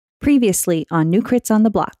Previously on New Crits on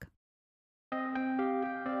the Block.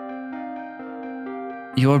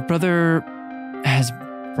 Your brother has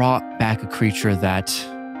brought back a creature that,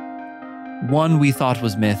 one, we thought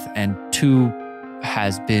was myth, and two,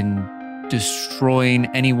 has been destroying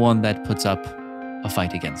anyone that puts up a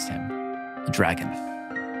fight against him. A dragon.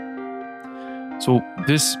 So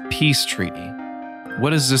this peace treaty,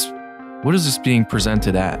 what is this being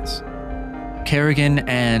presented as? Kerrigan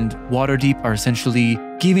and Waterdeep are essentially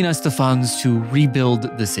giving us the funds to rebuild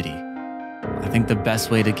the city. I think the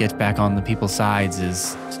best way to get back on the people's sides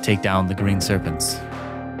is to take down the Green Serpents.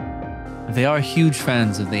 They are huge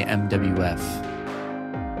fans of the MWF.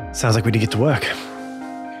 Sounds like we need to get to work.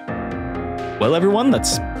 Well, everyone,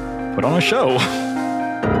 let's put on a show.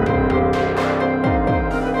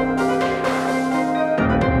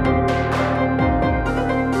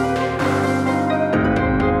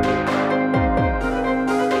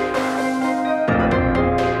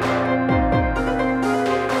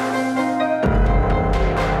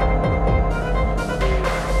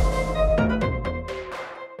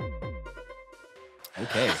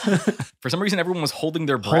 For some reason, everyone was holding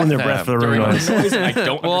their breath. Holding their breath for the during noise. the noise, and I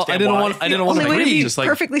don't understand why. I didn't want to breathe. Just like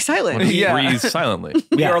perfectly silent. Yeah. Breathe silently.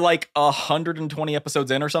 We are like 120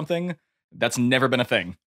 episodes in or something. That's never been a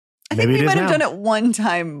thing. I think Maybe we it is might have now. done it one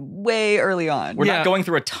time way early on. We're not going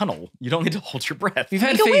through a tunnel. You don't need to hold your breath. We've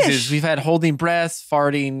had Make a phases. wish. We've had holding breath,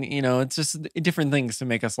 farting, it's just different things to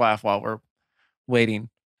make us laugh while we're waiting.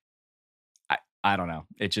 I don't know.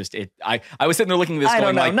 I was sitting there looking at this I going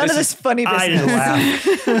don't know. like, None of this funny I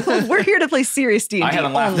didn't business. We're here to play serious D&D. I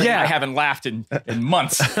haven't laughed. only. I haven't laughed in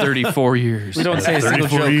months. 34 years. We don't say a single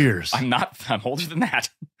 34 joke. years. I'm older than that.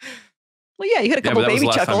 Well, yeah, you had a couple but that was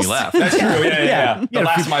baby the last time chuckles. you laughed. That's true. Yeah. The Yeah,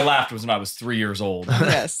 last time I laughed was when I was 3 years old.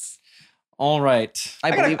 Yes. All right. I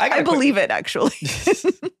gotta- believe, I gotta I believe it, actually.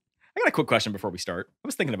 I got a quick question before we start. I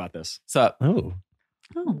was thinking about this. So, Oh.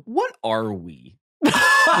 What are we?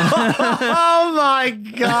 Oh my A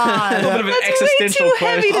little God. bit of an That's way existential too question.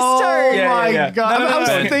 heavy to Oh start. Yeah, my yeah. God. No, no, I was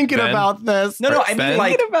no, thinking Ben. about this. No, I mean Ben? like,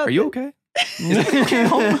 Thinking about Are you okay? is it okay at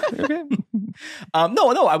home? Okay.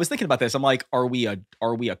 No. I was thinking about this. I'm like, are we a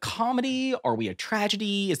comedy? Are we a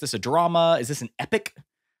tragedy? Is this a drama? Is this an epic?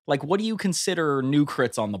 Like, what do you consider New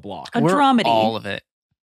Crits on the Block? A we're dramedy. all of it.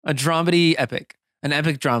 A dramedy epic. An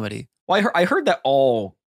epic dramedy. Well, I heard that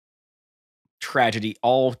all tragedies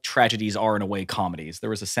are in a way comedies. There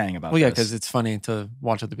was a saying about Well, yeah, this. because it's funny to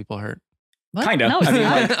watch other people hurt. What? Kinda. No, it's I mean,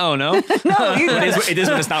 not. like, Oh, no? No, you it is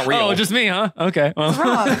when it's not real. Oh, just me, huh? Okay. Well.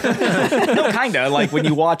 No, kinda. Like when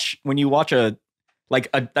you watch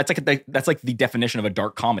that's like the definition of a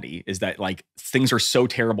dark comedy is that like things are so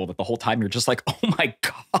terrible that the whole time you're just like, oh my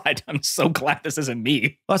God, I'm so glad this isn't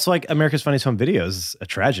me. That's like America's Funniest Home Videos, a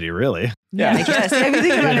tragedy, really. Yeah, I guess.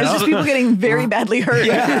 Everything about it is just people getting very badly hurt.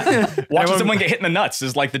 Yeah. Watching someone get hit in the nuts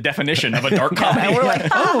is like the definition of a dark comedy. And we're like,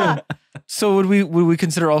 ah. So would we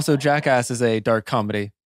consider also Jackass as a dark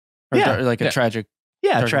comedy? Or Yeah. like a tragic?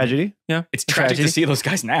 Yeah, Dark tragedy. Yeah. It's tragic to see those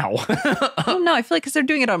guys now. I don't know. I feel like because they're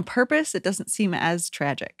doing it on purpose, it doesn't seem as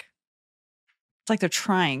tragic. It's like they're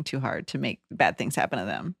trying too hard to make bad things happen to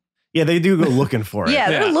them. Yeah, they do go looking for it. Yeah,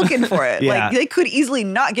 they're looking for it. Yeah. Like they could easily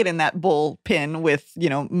not get in that bull pin with,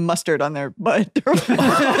 mustard on their butt. You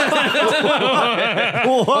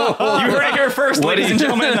heard it here first, ladies and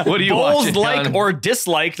gentlemen. What are you Bulls watching, like John? or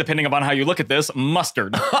dislike, depending upon how you look at this,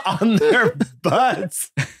 mustard. On their butts.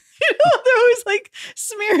 They're always like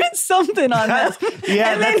smearing something on them.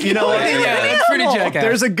 Yeah, And that, then you know what? putting it Yeah, in the that's pretty animal. Jackass.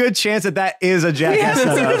 There's a good chance that is a We Jackass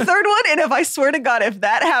haven't seen the setup. third one, and if I swear to God, if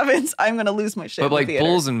that happens, I'm gonna lose my shit. But in the like theater.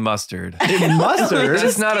 bulls and mustard. Mustard?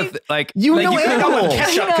 It's not a like You like know You can go with animals.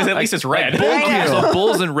 ketchup because at least it's red. bull, I know. so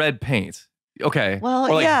bulls and red paint. Okay.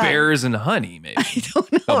 Well, or like yeah. bears and honey, maybe. I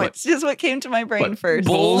don't know. Oh, but- It's just what came to my brain but first.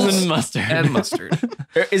 Bulls and mustard. and mustard.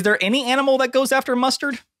 Is there any animal that goes after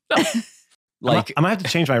mustard? Like, I'm gonna have to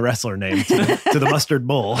change my wrestler name to the Mustard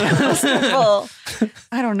Bull. Well,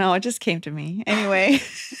 I don't know. It just came to me. Anyway,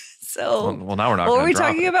 so Well, now we're not. what were gonna we drop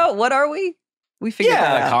talking it. about? What are we? We figured that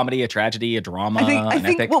yeah, a out. comedy, a tragedy, a drama, I an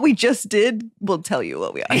think epic. what we just did will tell you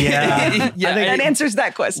what we are. Yeah. Yeah, that answers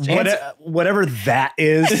that question. Whatever that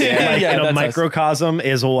is, Yeah, like yeah, in a that's us. microcosm,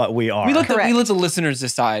 is what we are. We let Correct. the listeners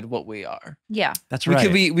decide what we are. Yeah. That's We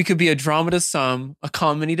right. could be a drama to some, a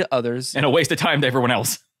comedy to others. and a waste of time to everyone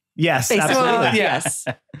else. Yes, Basically. absolutely. Yes.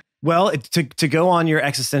 Well, to go on your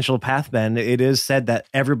existential path, Ben, it is said that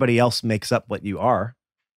everybody else makes up what you are.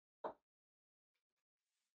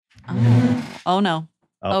 Oh no.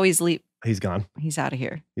 Oh. Oh, he's He's gone. he's out of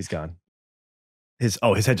here. He's gone. His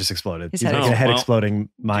head just exploded. His He's head making a head well, exploding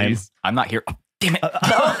mime. geez. I'm not here. Oh, damn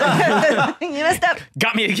it. You messed up.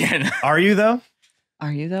 Got me again. Are you though?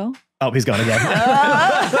 Are you though? Oh, he's gone again.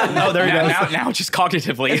 Oh, there he goes. Now just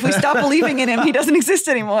cognitively. If we stop believing in him, he doesn't exist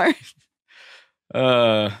anymore.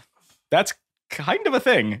 That's kind of a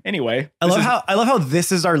thing. Anyway, I love how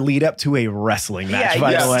this is our lead up to a wrestling match.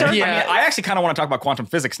 By the way, start- I mean, I actually kind of want to talk about quantum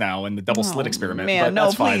physics now and the double slit experiment. Man, but no,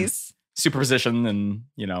 that's fine. please. Superposition and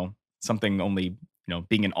something only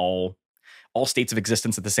being in all states of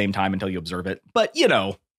existence at the same time until you observe it. But yeah,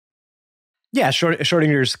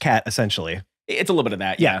 Schrodinger's cat essentially. it's a little bit of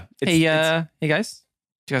that. Yeah. Yeah. Hey guys,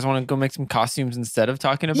 do you guys want to go make some costumes instead of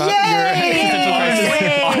talking about Yay! your existential crisis?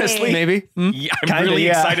 Yay! Honestly, Maybe. Yeah, I'm Kinda, really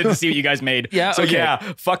yeah. excited to see what you guys made. Yeah, So okay.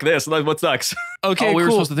 yeah, fuck this. What's next? Okay, Oh, we were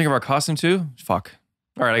cool. supposed to think of our costume too? Fuck.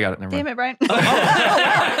 All right, I got it. Never Damn mind. it, Brian.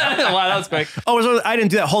 Wow, that was quick. Oh, so I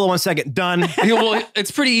didn't do that. Hold on 1 second. Done. Yeah, well,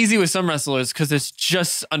 it's pretty easy with some wrestlers because it's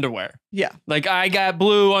just underwear. Yeah. Like I got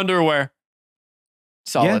blue underwear.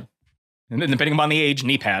 Solid. And then depending on the age,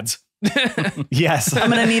 knee pads. Yes. I'm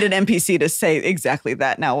going to need an NPC to say exactly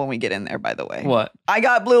that now when we get in there, by the way. What? I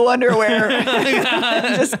got blue underwear.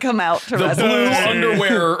 Just come out to The wrestle. blue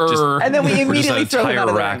underwear. And then we Or just immediately an throw him entire out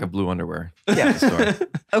of the rack ring. of blue underwear. Yeah. Sorry.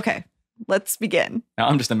 Okay, let's begin. Now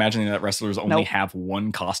I'm just imagining that wrestlers only Nope. have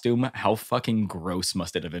one costume. How fucking gross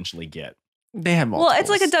must it eventually get? They have Well, multiples. it's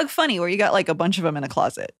like a Doug Funny where you got like a bunch of them in a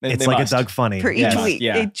closet It's They like must. a Doug Funny. for each Yes. week,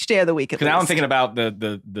 Yeah. each day of the week. At Because now I'm least. thinking about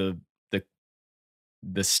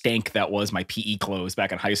the stank that was my PE clothes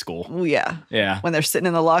back in high school. Ooh, yeah. Yeah. When they're sitting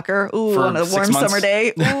in the locker, ooh, For on a 6 warm months. summer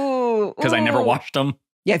day, ooh, Because I never ooh. washed them.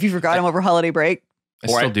 Yeah, if you forgot them over holiday break, I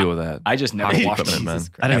Or still I- deal with that. I just never Hockey washed equipment, them. man.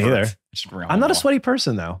 I don't Ever. either. Just bring I'm not a home. sweaty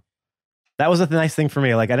person though. That was a nice thing for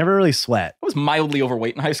me. Like I never really sweat. I was mildly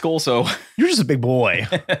overweight in high school, so You're just a big boy.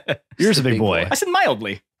 You're just a big boy. I said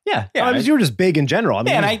mildly. Yeah. Yeah, No, you were just big in general. I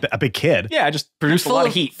mean, Yeah, you're and just a big kid. Yeah, I just produced a lot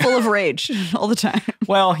of heat. full of rage all the time.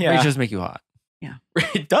 Well, They yeah, just make you hot.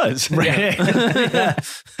 it does. Right.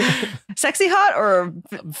 Sexy hot or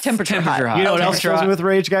temperature hot? You know what else Temperature fills me hot. with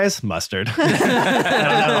rage, guys? Mustard. I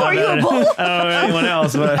don't know. Are you a bull? I don't know anyone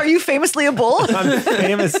else, but Are you famously a bull? I'm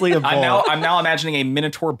famously a bull. I'm now imagining a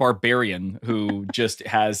Minotaur barbarian who just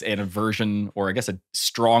has an aversion, or I guess a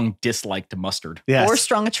strong dislike to mustard. Yes. Or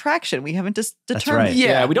strong attraction? We haven't just That's determined. right.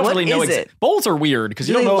 Yeah, we don't What really know. is it? Bowls are weird because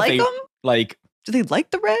Do you don't they know like if they them? like. Do they like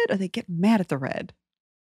the red or they get mad at the red?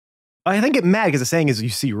 I think get mad because the saying is you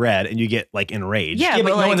see red and you get like enraged. Yeah, Yeah, but but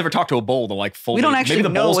no like, one's ever talked to a bull to like fully. we don't actually maybe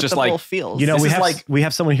the know bull's what just the like bull feels. You know, This is we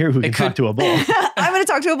have someone here who can talk to a bull. I'm going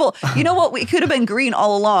to talk to a bull. You know what? It could have been green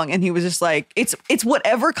all along, and he was just like, "It's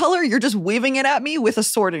whatever color. You're just waving it at me with a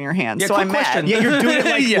sword in your hand." Yeah, so quick I'm question. mad. Yeah, you're doing it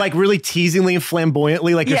like Yeah. like really teasingly and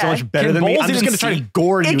flamboyantly, like you're so Yeah. much better Can than me. bulls I'm just even gonna try see? to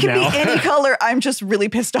gore you It could now. be any color. I'm just really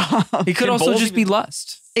pissed off. It could Can also bulls just be even-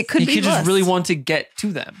 lust. It could He be could just lust. really want to get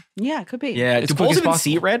to them. Yeah, it could be. Yeah, It's do quick bulls as even possible.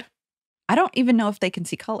 see red? I don't even know if they can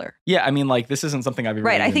see color. Yeah, I mean, like this isn't something I've ever.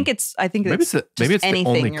 Right. I even- think it's. Maybe it's the just anything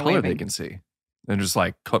only you're color they waving. can see. And just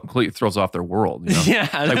like completely throws off their world. You know? Yeah.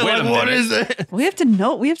 Like, they're wait a what minute. is it? We have to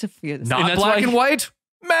know. We have to figure this Not that's black why- and white?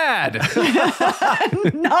 Mad.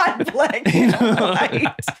 out. Not black and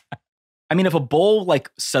white. I mean, if a bull like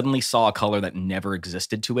suddenly saw a color that never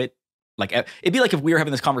existed to it, like it'd be like if we were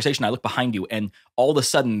having this conversation, I look behind you, and all of a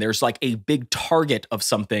sudden there's like a big target of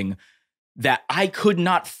something that I could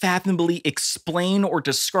not fathomably explain or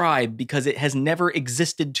describe because it has never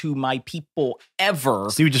existed to my people ever.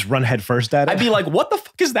 So you would just run head first at it. I'd be like, "What the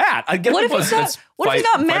fuck is that?" I get What if it. he's not? What if he's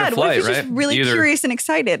not fight or mad? What if he's flight, just right? really Either- curious and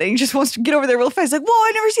excited, and he just wants to get over there real fast? Like, whoa!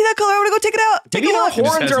 I never see that color. I want to go take it out. Take Maybe a their look. just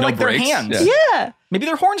horns has are no like their brakes. hands. Yeah. Yeah, Maybe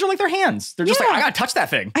their horns are like their hands. They're just like, Yeah. I gotta touch that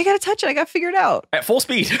thing I gotta touch it. I gotta figure it out, at full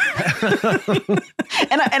speed.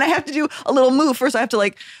 and I have to do a little move first. I have to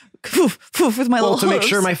like, poof, poof, with my well, little to make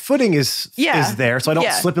sure hooves. my footing is Yeah. there, so I don't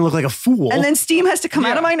Yeah. slip and look like a fool. and then steam has to come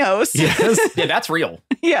out of my nose. yes, Yeah, that's real.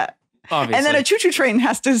 Yeah. Obviously. And then a choo-choo train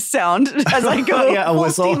has to sound as I go Yeah, a full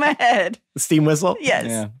whistle. steam ahead. steam whistle. Yes.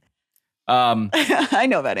 Yeah. I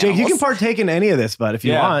know that. Jake, you can animals. partake in any of this, but if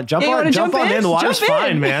you Yeah. want, jump Yeah, you on, wanna jump jump on in? in. The water's Jump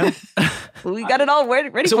fine, in. man. We got it all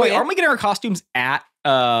ready So for wait, you. aren't we getting our costumes at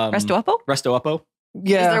Resto Uppo? Resto Uppo?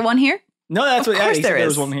 yeah. Is there one here? No, that's Of what. course he said there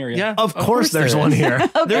was is. one here. Yeah. Yeah. Of course, there's there one is. here.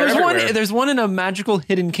 Okay. There's everywhere. one. There's one in a magical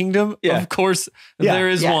hidden kingdom. Yeah. Of course, Yeah. there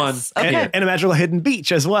is Yes. one. Okay. And a magical hidden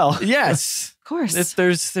beach as well. Yes. Of course.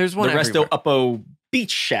 There's one. The Resto everywhere. Uppo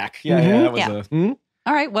Beach Shack. Yeah, Mhm. yeah, that was Yeah. a.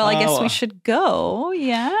 All right. Well, I guess Oh. we should go.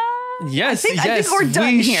 Yeah. Yes. I yes. think we're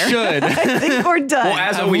done we here. should. I think we're done. Well,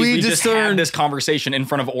 as Have always, we we just had discerned- this conversation in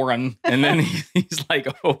front of Oren, and then he's like,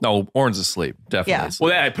 "Oh, No, Oran's asleep. Definitely. Yeah. asleep.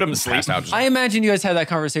 well, yeah, I put him to sleep." Passed out just I imagine you guys had that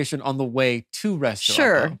conversation on the way to Resto.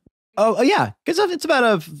 Sure. Uppo. Oh, yeah. Because it's about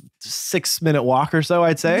a 6-minute walk or so,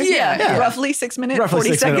 I'd say. Yeah. Roughly 6 minutes, Roughly 40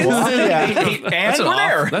 6-minute seconds. walk. Yeah. And we're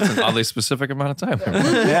there. That's an oddly specific amount of time.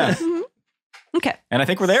 Yeah. Mhm. Okay. And I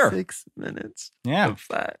think we're there. 6 minutes Yeah. of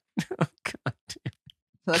that. Oh, God.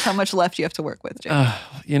 So that's how much left you have to work with, Jake.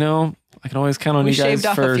 You know, I can always count on We you guys shaved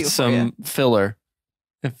off a for few for some you. filler.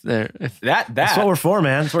 If That's what we're for,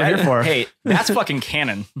 man. That's what we're here for. Hey, that's fucking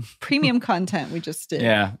canon. Premium content we just did.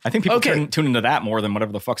 Yeah. I think people Okay. tune into that more than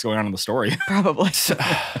whatever the fuck's going on in the story. Probably.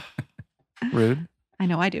 rude. I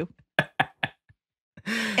know I do.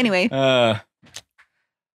 Anyway.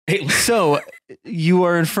 Hey, So you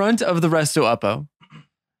are in front of the Resto Uppo.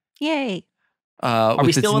 Yay. are we with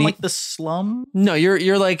its still in neat- like the slum? No,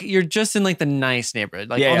 you're just in like the nice neighborhood,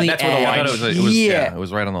 like Yeah, on the that's where the edge. I line thought is. it was, Yeah. it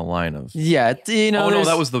was right on the line of. Yeah, you know. Oh no, there's-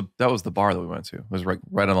 that was the bar that we went to. It was right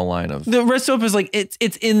on the line of. the Resto Uppo is like it's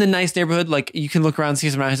in the nice neighborhood. Like you can look around, see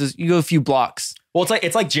some houses. You go a few blocks Well,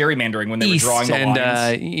 it's like gerrymandering when they east, were drawing the and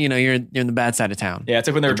lines. you know you're in the bad side of town. Yeah, it's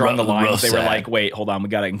like when they were drawing the rough lines, they were side. like, wait, hold on, we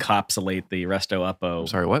got to encapsulate the Resto Uppo.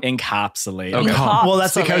 Sorry, what? Encapsulate. Okay. Well,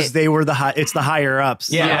 that's because they were it's the higher ups.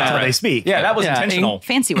 Yeah, That's how right. they speak. Yeah, that was Yeah, intentional.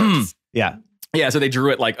 Fancy words. Yeah. Yeah, so they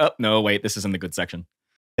drew it like, oh, no, wait, this isn't the good section.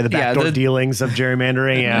 The backdoor the- dealings of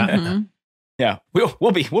gerrymandering. Yeah. Mhm. Yeah,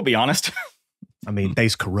 we'll be honest. I mean,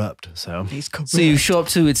 they's corrupt. So So you show up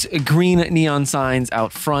to its green neon signs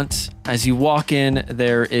out front. As you walk in,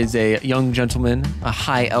 there is a young gentleman, a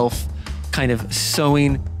high elf, kind of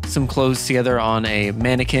sewing some clothes together on a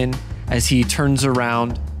mannequin. As he turns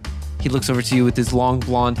around, he looks over to you with his long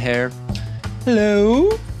blonde hair. Hello,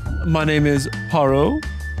 my name is Paro.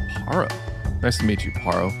 Paro. Nice to meet you,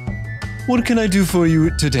 Paro. What can I do for you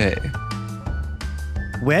today?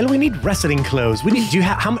 well, we need wrestling clothes. We need. Do you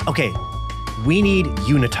have how? Okay, we need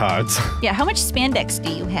unitards. Yeah, how much spandex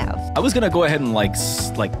do you have? I was gonna go ahead and like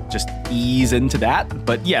just ease into that,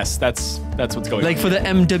 but yes, that's what's going Like on. for the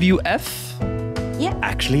MWF?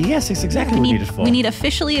 Actually, yes, it's exactly what we need it for. We need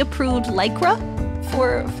officially approved lycra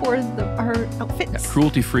for our outfits.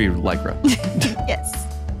 Cruelty-free lycra. Yes.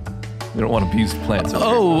 We don't want to abuse plants. over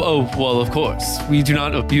here. Oh, well, of course. We do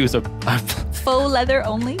not abuse our Faux leather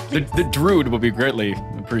only. the druid will be greatly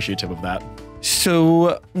appreciative of that.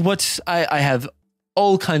 So what I have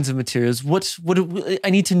all kinds of materials. What I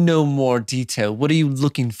need to know more detail. What are you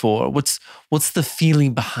looking for? What's the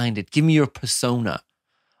feeling behind it? Give me your persona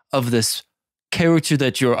of this character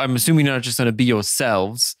that I'm assuming you're not just going to be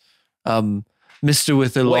yourselves. Mr.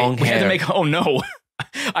 with the long we hair. had to make. Oh no,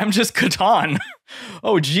 I'm just Catan.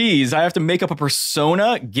 Oh geez, I have to make up a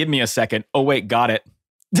persona. Give me a second. Oh wait, got it.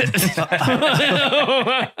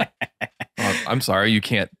 I'm sorry, you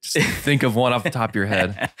can't just think of one off the top of your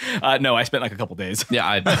head. No, I spent like a couple days.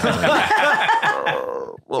 Yeah,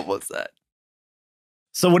 What was that?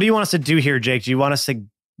 So, what do you want us to do here, Jake? Do you want us to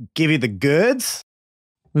give you the goods?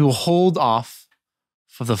 We will hold off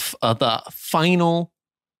for the final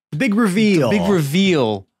The big reveal. big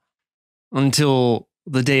reveal until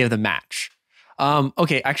the day of the match.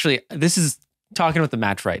 Okay, actually, this is talking about the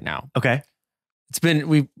match right now. Okay. It's been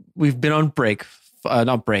we've been on break,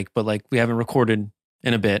 not break, but like we haven't recorded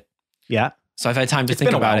in a bit, Yeah. so I've had time to It's think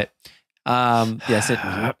been a about while. it. Yes, it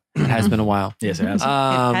has been a while. Yes, it has. It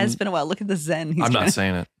has been a while. Look at the zen. He's I'm trying not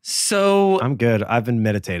saying it. So I'm good. I've been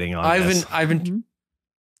meditating on this. I've been Mhm.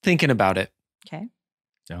 thinking about it. Okay.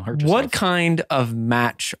 Don't hurt What yourself. kind of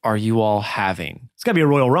match are you all having? It's got to be a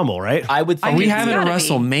Royal Rumble, right? I would Are think we it's having a gotta be.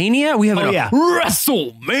 WrestleMania? We having Oh, a yeah.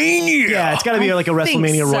 WrestleMania? Yeah, it's got to be like a I think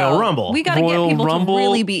WrestleMania so. Royal Rumble. We got to get Royal people Rumble, to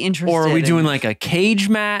really be interested. Or are we in- doing like a cage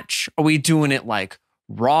match? Are we doing it like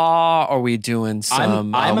Raw? Are we doing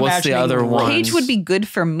some? I'm what's the imagining other one? Cage would be good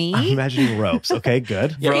for me. I'm imagining ropes. Okay,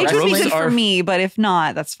 good. Yeah, Cage would be ropes good are- for me, but if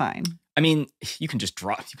not, that's fine. I mean, you can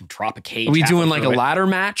drop a cage. Are we halfway doing like a through it. ladder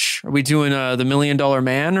match? Are we doing the $1 Million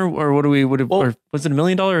Man or what do we? Well- or was it $1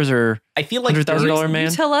 million or I feel like $100,000 there's- man?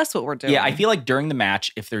 You tell us what we're doing. Yeah, I feel like during the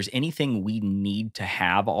match, if there's anything we need to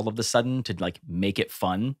have all of a sudden to like make it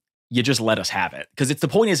fun, you just let us have it. Because the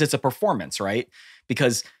point is it's a performance, right?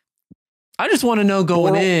 Because I just want to know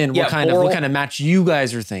going Boral- in yeah, what Boral- kind of match you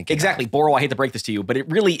guys are thinking. exactly, Boral, I hate to break this to you, but it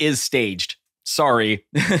really is staged. Sorry.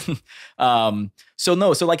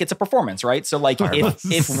 So like it's a performance, right? So like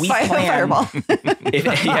if we Fire- plan fireball.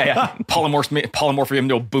 polymorph him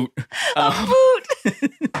into a boot.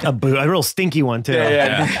 A boot, a real stinky one too.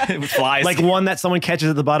 Yeah. With flies. Like one that someone catches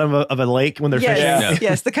at the bottom of a lake when they're Yes, fishing.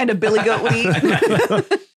 yes, the kind of Billy Goat would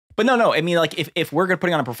eat. But no. I mean, like if we're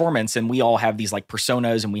putting on a performance and we all have these like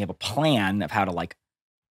personas and we have a plan of how to like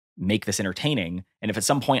make this entertaining. And if at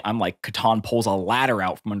some point I'm like, Catan pulls a ladder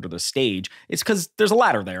out from under the stage, it's because there's a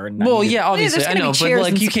ladder there. And Well, yeah, obviously, there's I gonna be know, but chairs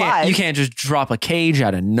like and you supplies. can't just drop a cage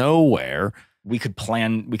out of nowhere. we could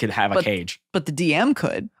have a cage. But the DM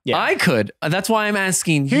could. Yeah. I could. That's why I'm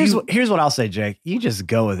asking Here's you. here's what I'll say, Jake. You just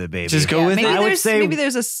go with it, baby. Just go with maybe it. I would there's- say maybe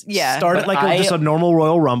there's a Start it But like just a normal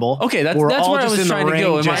Royal Rumble. Okay, that's We're where all I just was in the trying to ring,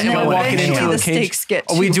 go. Am just I And then walking going eventually into in. a the cage? stakes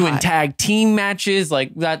get Are we too doing high. tag team matches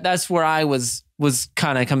like that? That's where I was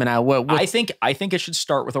kind of coming out. What I think it should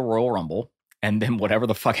start with a Royal Rumble, and then whatever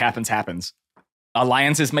the fuck happens.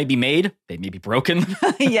 Alliances may be made, they may be broken.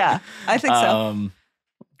 Yeah, I think so.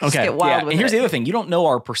 Just okay, get wild Yeah, with and here's it. the other thing: you don't know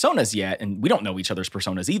our personas yet, and we don't know each other's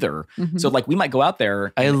personas either. Mhm. So like, we might go out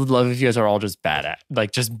there. I would love if you guys are all just bad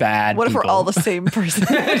at just bad. What if we're people. all the same person?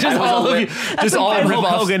 just all of you, just all I'm rip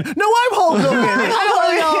Hulk off. Hogan. No, I'm Hulk Hogan. I'm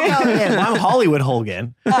Hulk Hogan. I'm Hollywood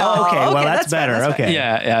Hogan. Oh, okay, well okay, that's that's fine, better. that's fine. Okay.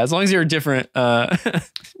 Yeah. As long as you're different. We're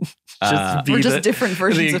just different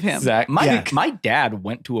versions of him. Exact. My dad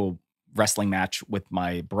went to a wrestling match with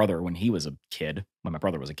my brother when my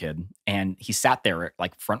brother was a kid, and he sat there at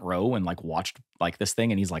like front row and like watched like this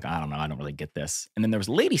thing, and he's like, I don't know, I don't really get this. And then there was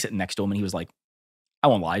a lady sitting next to him, and he was like, I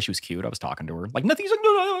won't lie, she was cute. I was talking to her, like nothing. He's like,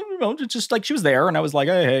 no, it's just like she was there, and I was like,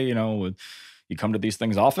 hey, you come to these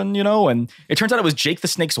things often, and it turns out it was Jake the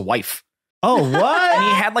Snake's wife. Oh, And what? he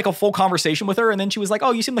had like a full conversation with her, and then she was like, "Oh,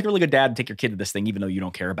 you seem like a really good dad to take your kid to this thing, even though you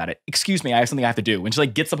don't care about it. Excuse me, I have something I have to do." And she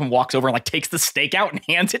like gets up and walks over and like takes the steak out and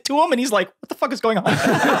hands it to him, and he's like, "What the fuck is going on?"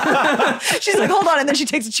 She's like, hold on, and then she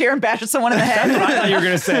takes a chair and bashes someone in the head. I thought you were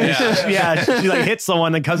gonna say, yeah, she like hits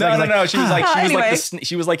someone and comes back. and No. She was like, Anyway.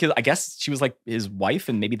 she was like his. I guess she was like his wife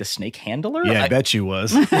and maybe the snake handler. Yeah, I bet she was.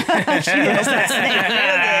 She knows that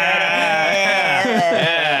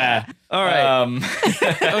Yeah. All right.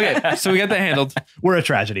 Okay. So we got that handled. We're a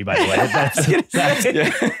tragedy, by the way.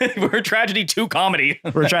 That's We're a tragedy to comedy.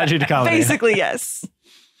 we're a tragedy to comedy. Basically, yes.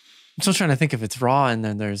 I'm still trying to think if it's Raw and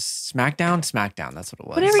then there's SmackDown. SmackDown. That's what it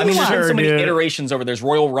was. Whatever I mean, you there's want. been so many Dude. iterations over. There's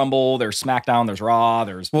Royal Rumble, there's SmackDown, there's Raw,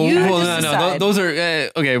 there's Well, You no. just decide. Those are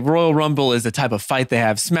okay. Royal Rumble is the type of fight they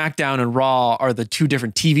have. SmackDown and Raw are the two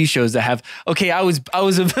different TV shows that have. Okay, I was all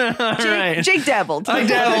right. Jake dabbled. I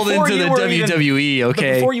dabbled Before into you the were even- WWE. But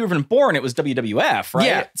Okay, before you were even born, it was WWF, right?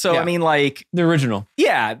 Yeah, So yeah. I mean, like, the original.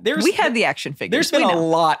 yeah, We had the action figures. There's been We a know.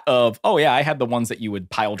 lot of. Oh yeah, I had the ones that you would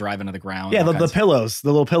pile drive into the ground. Yeah, all the kinds of- pillows,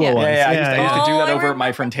 the little pillow Yeah. ones. Yeah, I used to do Oh, that I over at my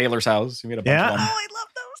remember. friend Taylor's house. We had a bunch Yeah? of them. Oh, I love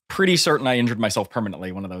those. Pretty certain I injured myself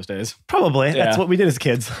permanently one of those days. Probably. Yeah. That's what we did as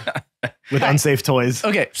kids with unsafe toys.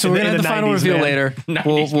 Okay, so In we're the- gonna in have the the final 90s, reveal man. later.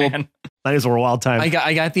 90s, We'll man. 90s were a wild time. I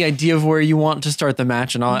got the idea of where you want to start the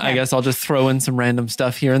match, and I guess I'll just throw in some random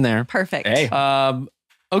stuff here and there. Perfect. Hey,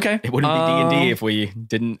 Okay, it wouldn't be D&D if we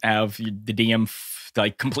didn't have the DM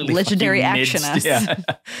like completely Legendary fucking action us. Yeah.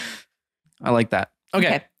 I like that.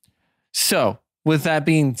 Okay. So, with that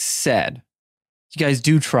being said, you guys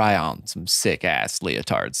do try on some sick ass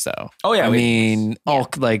leotards, though. Oh yeah. I we- mean, all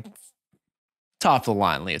like top of the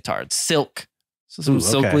line leotards, silk, so some Ooh,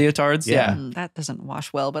 silk okay. leotards. Yeah. That doesn't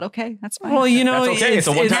wash well, but okay, that's fine. Well, you know, That's okay. It's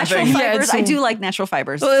a one-time natural thing. fibers. it's I do like natural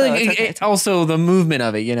fibers. Well, so it's okay. also, the movement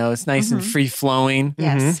of it, it's nice and Mhm. free flowing.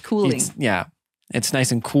 Yes, cooling. It's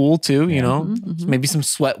nice and cool too. Mhm, mhm. Maybe some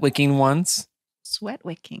sweat wicking ones. Sweat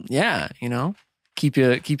wicking. Yeah, keep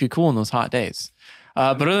you cool in those hot days.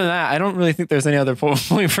 But other than that, I don't really think there's any other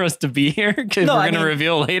point for us to be here because No, we're I going to mean-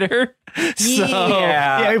 reveal later. So,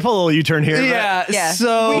 yeah, we pull a little U-turn here. but Yeah.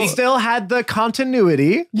 So we still had the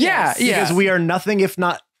continuity. yeah. Because we are nothing if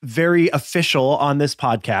not very official on this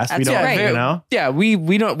podcast. we That's don't, right. Yeah,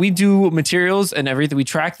 we do materials and everything. We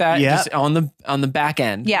track that Yeah. just on the back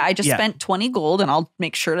end. Yeah, I just Yeah. spent 20 gold, and I'll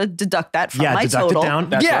make sure to deduct that from my deduct total. it down.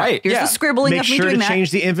 That's Yeah. right. Here's the scribbling Make of me sure doing to that.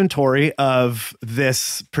 change the inventory of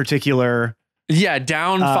this particular Yeah,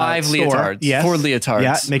 down 5 store. leotards. Yes. 4 leotards.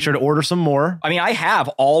 Yeah, make sure to order some more. I mean, I have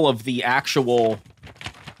all of the actual.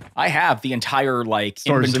 I have the entire like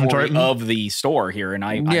Store's inventory inventory. of the store here, and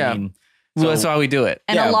I Yeah. mean, Well, so- that's how we do it.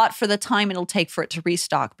 and Yeah. a lot for the time it'll take for it to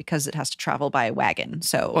restock because it has to travel by wagon.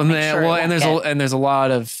 So Well, make sure it won't get- and there's a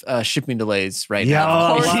lot of shipping delays right Yeah, now. a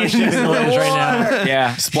lot course. of shipping delays right now.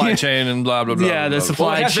 yeah. Supply chain and blah blah blah. Yeah, blah, the blah, supply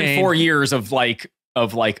Well, it has chain. been 4 years of like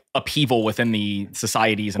upheaval within the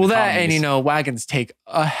societies. And Well, that economies. and wagons take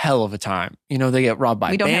a hell of a time. They get robbed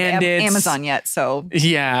by we don't bandits. have Amazon yet, so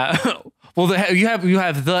Yeah. Well, you have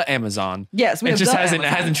the Amazon. yes, we It have just the hasn't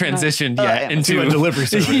Amazon. transitioned Uh, yet Amazon. into To a delivery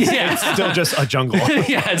service. Yeah. It's still just a jungle.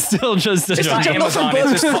 Yeah, it's still just a It's not jungle. Amazon.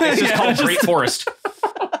 It's just Yeah, called just- Great Forest.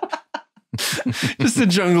 Just a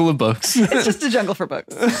jungle of books. It's just a jungle for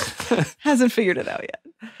books. Hasn't figured it out yet.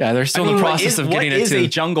 Yeah, they're still in the process of getting what it is to. a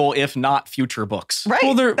jungle if not future books? Right.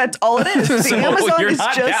 Well, That's all it is. The So Amazon you're is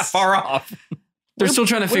not just that far off. They're still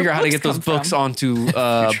trying to where figure out how to books get those come books from.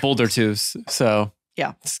 onto Boulder Tooth. So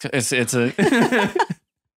Yeah. it's a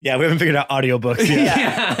Yeah, we haven't figured out audiobooks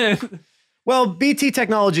yet. yeah. Well, BT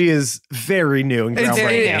technology is very new and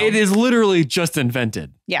groundbreaking. It is literally just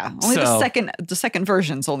invented. Yeah. Only So- the second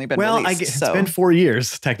version's only been Well, released. it's so. been 4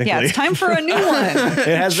 years, technically. Yeah, it's time for a new one. It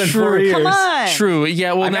has been True. 4 years. Come on. True.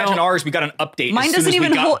 Yeah. Well, I imagine now ours, we got an update Mine as soon doesn't as we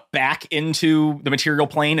even got hold- back into the material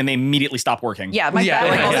plane and they immediately stopped working. Yeah, my Yeah,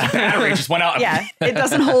 battery. yeah. The battery just went out. Yeah, it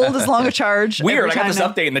doesn't hold as long a charge. Weird. every I got time this now.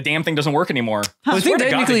 update and the damn thing doesn't work anymore. I think swear to God they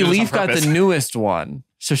technically do this on Leaf got the purpose. newest one,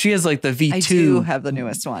 so she has like the V2. I do have the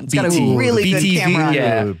newest one. It's got a BT. really good BTV, camera on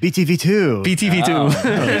yeah. it. Ooh, BTV2. BTV2.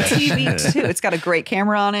 TV too. It's got a great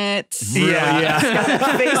camera on it.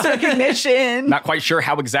 Yeah. Face recognition. Not quite sure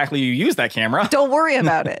how exactly you use that camera. Don't worry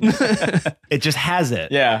about it. It just has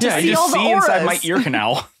it. Yeah. Just I see all just the see inside my auras. ear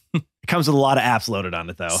canal. It comes with a lot of apps loaded on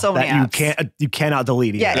it, though. So that many apps. you cannot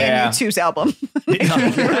delete either. Yeah, Yeah. and U2's album.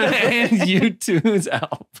 and U2's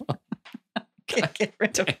album. Can't get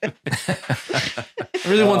rid of it. I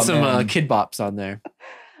really want some man. Kid Bops on there.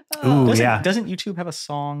 Ooh, doesn't, yeah. Doesn't YouTube have a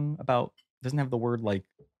song about, doesn't have the word like,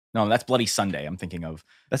 no, that's Bloody Sunday I'm thinking of.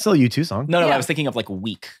 That's still a U2 song. No, Yeah. I was thinking of like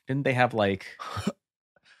Week. Didn't they have like,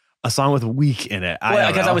 A song with week in it.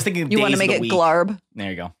 because I was thinking You want Days to of make the it Week. Glarb? There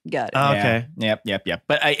you go. Got it. Oh, Yeah. okay. Yep.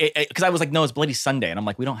 But because I was like, no, it's Bloody Sunday. And I'm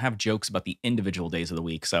like, we don't have jokes about the individual days of the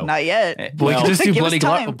week. So Not yet. Well, we well, could just do give us Bloody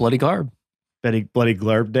time. Bloody Garb. Bloody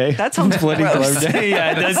Glurb Day. That sounds Bloody gross. Garb Day.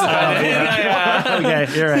 Yeah, that's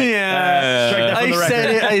Okay, you're right. Yeah. Strike that from the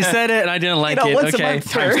record. I said it, and I didn't like You know, it. once a Okay.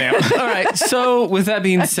 month for- timestamp. All right. So with that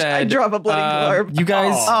being said, I drop a bloody Glurb. you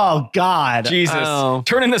guys. Oh, God. Jesus. Oh.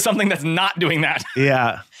 Turn into something that's not doing that.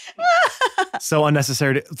 Yeah. So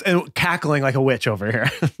unnecessary. And cackling like a witch over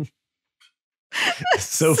here.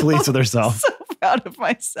 So pleased with herself. So proud of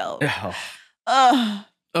myself. Oh,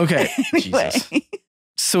 Okay. Anyway, Jesus.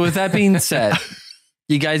 So with that being said,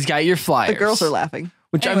 you guys got your flyers. the girls are laughing.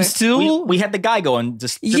 Which Anyway. I'm still. we had the guy going.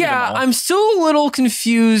 Distribute them Yeah, all. I'm still a little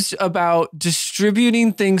confused about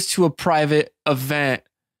distributing things to a private event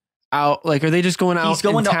out. Like, are they just going out He's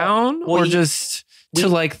going in to- town well, or he- just to we-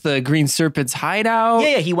 like the Green Serpent's hideout?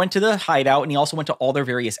 Yeah, he went to the hideout and he also went to all their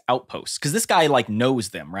various outposts because this guy like knows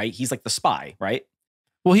them, right? He's like the spy, right?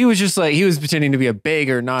 Well, he was just like, he was pretending to be a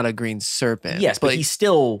beggar, not a Green Serpent. Yes, but he's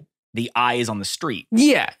still the eyes on the street.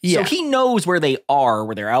 Yeah. So he knows where they are,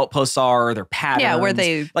 where their outposts are, their patterns. Yeah, where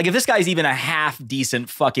they. like if this guy's even a half decent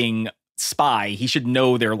fucking spy, he should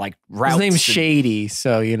know their like routes. His name's and- Shady,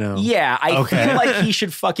 so you know. Yeah, I Okay. feel like he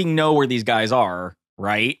should fucking know where these guys are,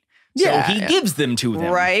 right? Yeah, So he yeah. gives them to them.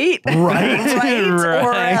 Right? Right. Right? Or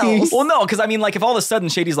Right. else. Well, no, because I mean, like, if all of a sudden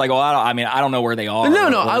Shady's like, "Oh, I don't know where they are." No,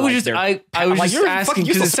 or, I was like, just they're- I I'm was like, just "You're a asking fucking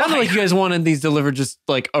because it useless sounded spy." like you guys wanted these delivered just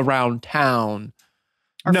like around town.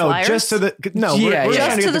 Or No, flyers? just so that. No, Yeah, we're yeah.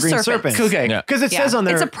 trying to Just get to the the Green serpents. Serpents. Okay. Yeah. Because it Yeah. says on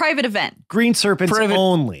there It's a private event. Green Serpents Private-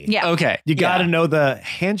 only. Yeah. Okay. You got to yeah. know the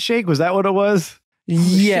handshake. Was that what it was?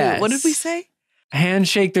 Yes. Shoot, what did we say?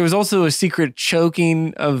 Handshake. There was also a secret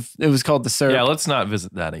choking of. It was called the Serp. Yeah, let's not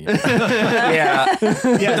visit that again. Yeah. Yeah, The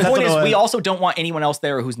that's point what is, it we was. also don't want anyone else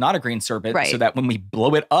there who's not a green serpent, Right. so that when we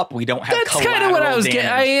blow it up, we don't have. That's kind of what I was getting.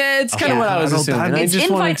 damage. It's kind of Okay. what I was Collateral assuming. I damage. It's just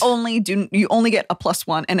invite wanted. only. You only get a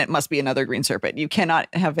 +1, and it must be another green serpent. You cannot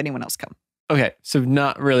have anyone else come. Okay, so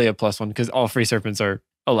not really a +1 because all free serpents are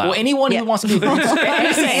allowed. Well, anyone Yeah. who wants to be a green serpent, I'm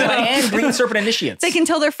just saying, like- and green serpent initiates. They can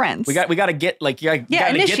tell their friends. We got to get like you Yeah,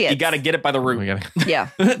 gotta initiates. get it by the root. We gotta, Yeah.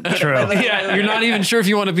 True. yeah, you're not even sure if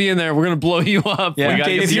you want to be in there. We're gonna blow you up. Yeah. in We gotta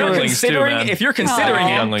case get If the you're younglings too, considering, man. if you're considering Aw.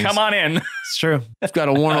 it, Younglings. come on in. It's true. I've got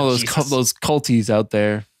to warn all those Jesus. those culties out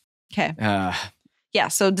there. Okay. Uh, Yeah.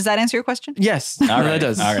 So does that answer your question? Yes, all that right,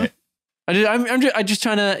 does. all right. I'm just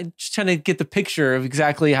trying to get the picture of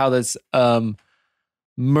exactly how this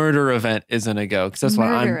murder event is gonna go because that's what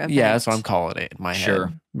Murder I'm. Yeah, event. that's what I'm calling it in my Sure.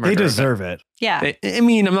 head. They Murder deserve it. Yeah. event. I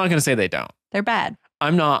mean, I'm not gonna say they don't. They're bad.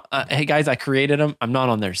 I'm not. Hey guys, I created them. I'm not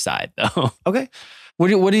on their side though. Okay.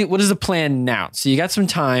 What is the plan now? So you got some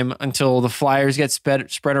time until the flyers get spread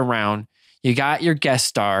around. You got your guest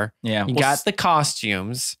star. Yeah. You well, got the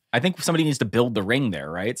costumes. I think somebody needs to build the ring there,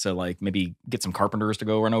 right? So like maybe get some carpenters to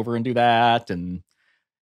go run over and do that. And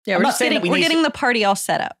Yeah. I'm We're not just saying getting that we we're need getting the party all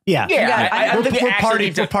set up. Yeah. yeah, I We're, think we we're actually party.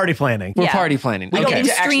 need to- We're party planning. We're Yeah. party planning. we don't Okay. need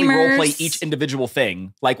to actually role play Streamers. each individual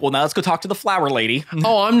thing. Like, well, now let's go talk to the flower lady.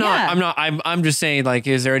 Oh, I'm not. Yeah. I'm not. I'm just saying. Like,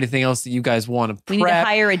 is there anything else that you guys want to We need to prep?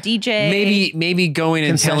 hire a DJ. Maybe going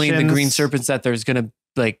and telling the Concessions. Green Serpents that there's gonna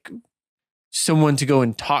like someone to go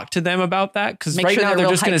and talk to them about that because Make right sure now they're they're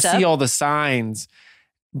real just gonna hyped see up. all the signs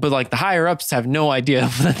but like the higher ups have no idea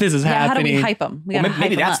that this is Yeah, how do happening. we hype them? Well,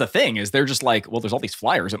 maybe that's the thing is they're just like, well, there's all these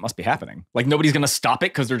flyers. It must be happening. Like nobody's going to stop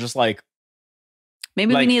it because they're just like,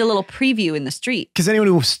 Maybe we like- need a little preview in the street. Because anyone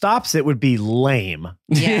who stops it would be lame.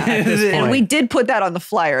 Yeah. At this And point. we did put that on the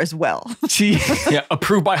flyer as well. yeah,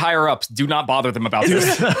 approved by higher ups. Do not bother them about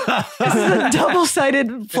this. This is a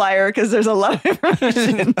double-sided flyer because there's a lot of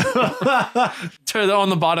information. On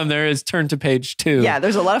the bottom there is turn to page 2. Yeah,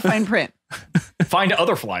 there's a lot of fine print. Find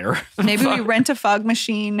other flyer. Maybe we rent a fog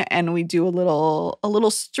machine and we do a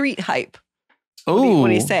little street hype. Oh, What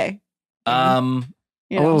do you say? You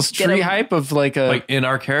a know, little get street hype of like a Like in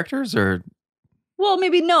our characters, or Well,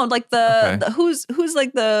 maybe no, like Okay. the who's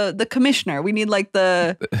like the commissioner. We need like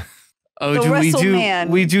the oh, the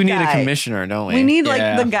we do need a guy. commissioner, don't we? we need like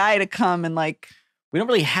Yeah. the guy to come and like We don't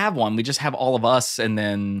really have one. We just have all of us and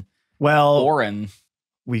then Well, Oren.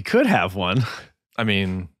 we could have one. I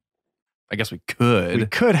mean, I guess we could. We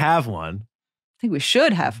could have one. I think we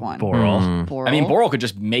should have one. Boral. Hmm. Boral. I mean, Boral could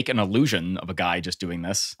just make an illusion of a guy just doing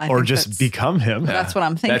this. I Or think just that's- become him. That's what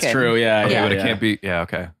I'm thinking. That's true. Yeah. Okay, yeah, but yeah. it can't be. Yeah.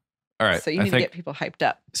 Okay. All right. So you I need to think, get people hyped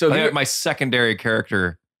up. So I if think you're- my secondary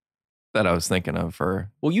character that I was thinking of for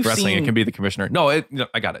well, you've wrestling, seen it can be the commissioner. No, I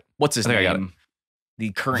got it. what's his I think I got name?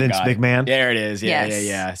 The current Vince guy. McMahon. There it is. Yeah, Yes.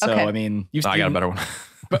 yeah. So Okay. I mean, you've No, I got a seen- better one.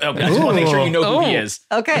 But, okay, I just want to make sure you know who he Oh. is.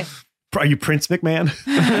 Okay. Are you Prince McMahon?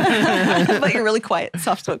 But you're really quiet,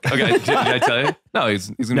 soft spoken. Okay, did I tell you? No, he's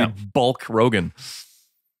gonna be Bulk Rogan.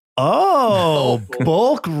 Oh,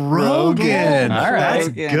 Bulk Rogan. All right. That's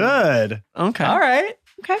Rogan. good. Okay. All right.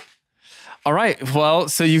 Okay. All right. Well,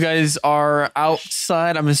 so you guys are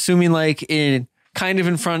outside. I'm assuming like in kind of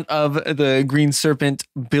in front of the Green Serpent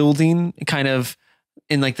building, kind of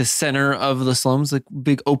in like the center of the slums, like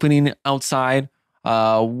big opening outside.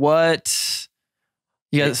 What?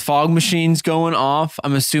 You got fog machines going off.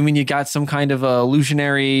 I'm assuming you got some kind of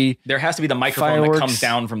illusionary. There has to be the microphone Fireworks. that comes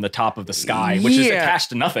down from the top of the sky, which is Yeah. attached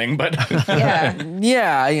to nothing. But Yeah.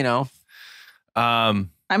 Yeah, you know. Um,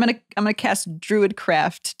 I'm gonna cast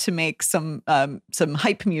Druidcraft to make some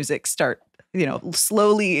hype music start,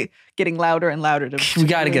 slowly getting louder and louder to We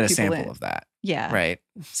got to lure get a people sample in. of that, Yeah. right?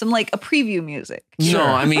 Some like a preview music. No,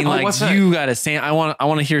 I mean Oh, like what's that? you got to say. I want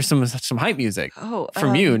to hear some hype music Oh,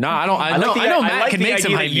 from you. No, I don't. I know. I know Matt can make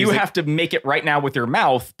some hype You music. have to make it right now with your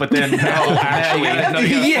mouth, but then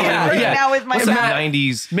actually, Yeah, Right yeah. now with my what's the mouth.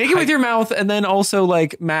 90s? Make it with your mouth, and then also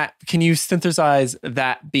like Matt, can you synthesize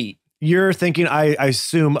that beat? You're thinking, I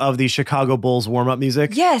assume, of the Chicago Bulls warm-up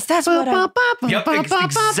music? Yes, that's what I. Yep,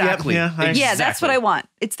 exactly. Yep, yeah, Yeah, that's what I want.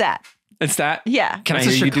 It's that. It's that. Yeah. Can That's I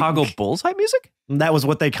the hear you do- Chicago Bulls hype music? That was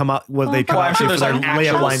what they come out. What they come Oh, I'm out sure to for there's their an layup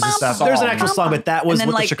actual lines and stuff. song. There's an actual song, but that was And then,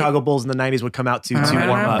 what the like, Chicago Bulls in the '90s would come out to warm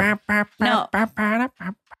up. No.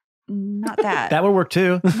 Not that. That would work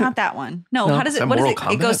too. Not that one. No, No. how does Is it? that What is Mortal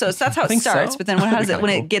it? It goes Kombat? so. That's how I it think starts. so. But then how does it? Kinda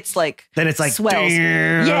When cool. it gets like Then it's like swells.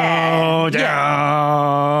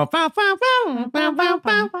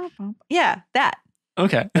 Yeah, that.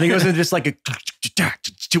 Okay. And it goes into just like a.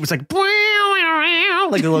 It's like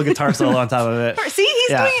a little guitar solo on top of it. See, he's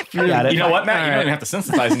Yeah. doing it. You got it. You know what, Matt? All You don't right. even have to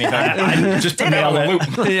synthesize anything. I just put it on the loop.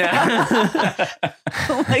 Yeah.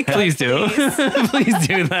 Oh my God, Please do. please. Please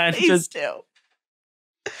do that. Please Just do.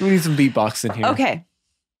 we need some beatbox in here. Okay.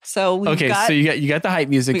 So we Okay. got So you got the hype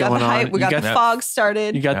music we got going the hype. on. We got the that. fog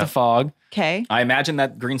started. You got the Yeah. fog. Okay. I imagine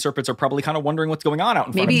that green serpents are probably kind of wondering what's going on out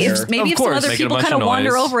in front Maybe of if there. maybe Of if some course. other Making a people bunch kind of of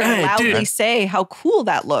wander noise. over and Hey, loudly dude. say how cool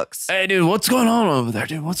that looks. Hey, dude, what's going on over there,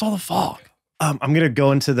 dude? What's all the fog? I'm gonna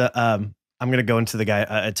go into the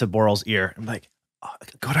guy to Boral's ear. I'm like, oh,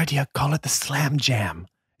 good idea. Call it the Slam Jam.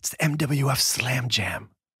 It's the MWF Slam Jam.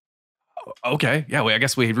 Okay. Yeah, I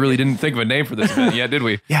guess we really didn't think of a name for this event. Yeah, did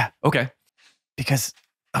we? Yeah, Okay. because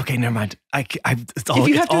okay, never mind. It's If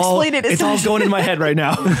you have to explain it, it's all going in my head right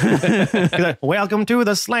now. Welcome to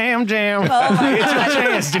the Slam Jam. Oh my It's your God.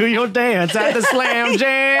 chance. Do your dance at the Slam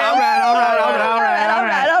Jam. All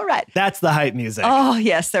right. That's the hype music. Oh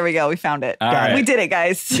yes, there we go. We found it. All right. We did it,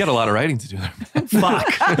 guys. You got a lot of writing to do there.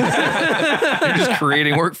 Fuck. You're just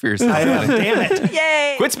creating work for yourself. I am. buddy. Damn it.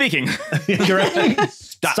 Yay! Quit speaking. You're right.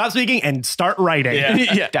 Stop speaking and start writing.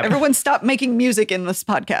 Yeah. Everyone, stop making music in this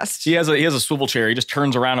podcast. He has a swivel chair. He just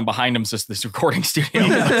turns around and behind him is just this recording studio.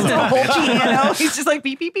 The whole piano. He's just like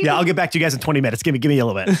beep beep beep. Yeah, I'll get back to you guys in 20 minutes. Give me a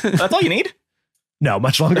little bit. That's all you need. No,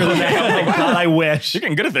 much longer than that. Oh my God, I wish. You're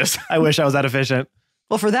getting good at this. I wish I was that efficient.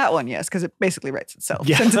 Well, for that one, yes, because it basically writes itself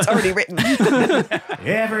Yeah. since it's already written.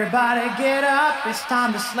 Everybody get up, it's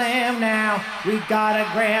time to slam now. We got a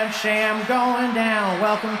grand sham going down.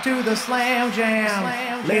 Welcome to the Slam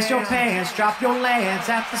Jam. Lace your pants, drop your lance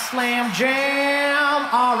at the Slam Jam.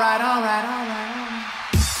 All right.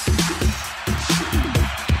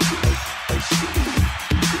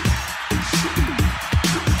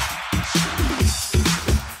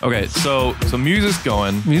 Okay, so music's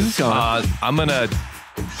going. Music's going. I'm gonna.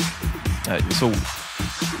 So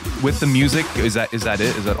with the music, is that it?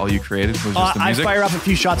 Is that all you created? Was just the I music? fire off a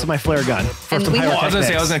few shots of my flare gun for And some we have- Oh, I was gonna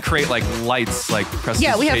say I pyrotechnics. was gonna create like lights, like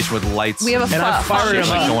Yeah, we have- prestidigitation with lights. We have a And I fired shit, him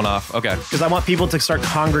like up. going off. Okay. Because I want people to start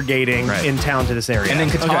congregating Right. in town to this area. And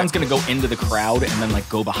then Katan's gonna go into the crowd and then like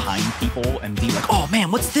go behind people and be like, "Oh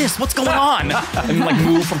man, what's this? What's going on?" And like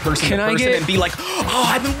move from person Can to I person get- and be like, "Oh,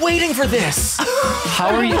 I've been waiting for this." How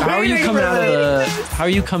are you coming out of the how are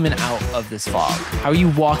you coming out of this fog? How are you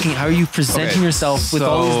walking? How are you presenting Okay, yourself with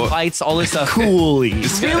all so- these lights, all this stuff? coolly.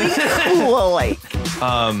 Really cool. Like,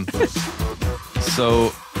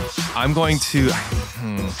 So I'm going to.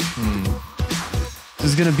 This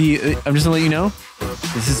is gonna be. I'm just gonna let you know.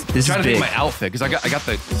 This is Trying to big. think of my outfit because I got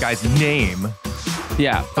the guy's name.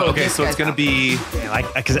 Yeah. Okay, this so it's guy's gonna be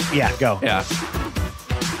Go. yeah.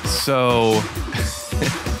 So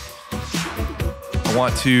I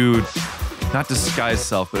want to not disguise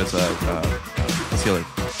self, but it's what's the other?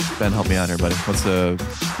 Ben, help me out here, buddy. What's the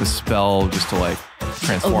spell just to like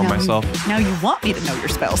transform myself? Now you want me to know your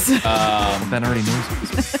spells. Ben already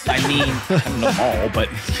knows. I mean, I don't know them all, but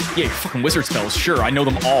yeah, your fucking wizard spells. Sure, I know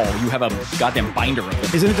them all. You have a goddamn binder of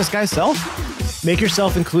them. Isn't it disguise self? Make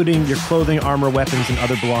yourself, including your clothing, armor, weapons, and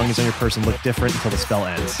other belongings on your person, look different until the spell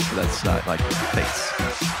ends. That's not like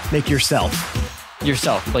face. Make yourself.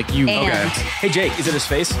 Yourself, like you. And- Okay. Hey Jake, is it his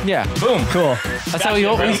face? Yeah. Boom. Cool. That's how we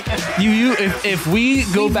always. You. If we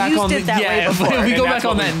go We've back used on it that way if before. we go And back that's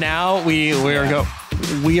on what that now, we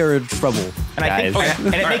are in trouble. And I think, guys.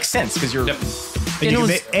 and it makes sense because you're.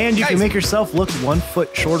 And you can make yourself look 1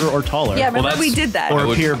 foot shorter or taller. Yeah, remember that's- we did that. Or I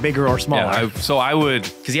would- appear bigger or smaller. Yeah. So I would.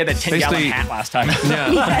 Because he had that 10-gallon Basically- hat last time.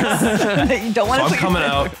 Yeah. Yes. You don't want So to I'm coming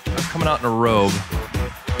out. I'm coming out in a robe,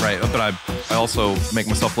 right? But I also make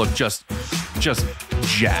myself look just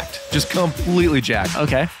jacked, just completely jacked.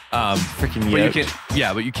 Okay. Freaking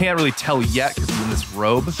but you can't really tell yet because I'm in this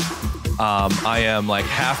robe. I am like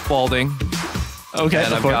half balding, Okay.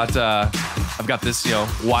 and I've got this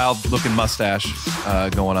wild looking mustache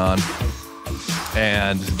going on,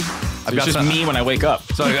 and I've It's got just some, me when I wake up.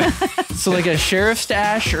 So I got So like a sheriff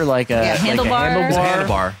stash or like a Yeah, handlebar. it's a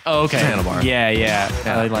handlebar. Oh, okay. It's a handlebar. Yeah. Yeah.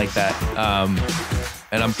 I like that.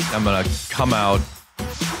 And I'm gonna come out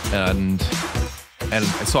and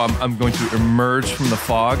so I'm going to emerge from the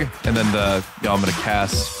fog, and then I'm gonna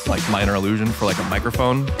cast like minor illusion for like a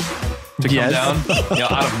microphone to come Yes. down,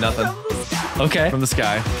 out of nothing Okay. from the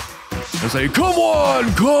sky. And say, come on,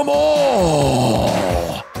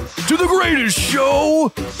 to the greatest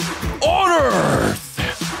show on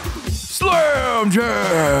earth, Slam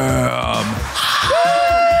Jam.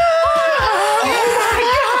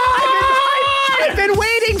 I've been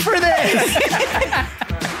waiting for this.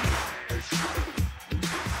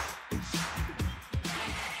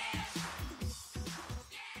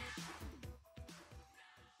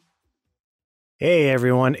 Hey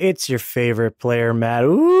everyone, it's your favorite player, Matt.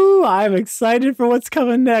 Ooh, I'm excited for what's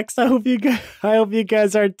coming next. I hope you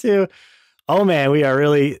guys are too. Oh man, we are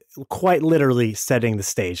really quite literally setting the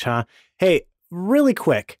stage, huh? Hey, really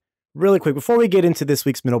quick, before we get into this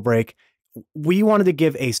week's middle break, we wanted to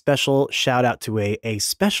give a special shout out to a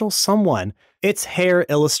special someone. It's Hair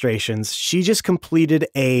Illustrations. She just completed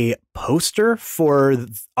a poster for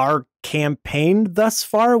our campaign thus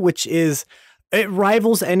far, which is, it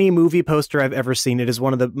rivals any movie poster I've ever seen. It is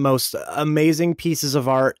one of the most amazing pieces of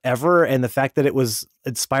art ever. And the fact that it was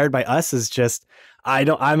inspired by us is just, I'm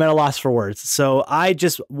at a loss for words. So I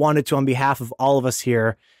just wanted to, on behalf of all of us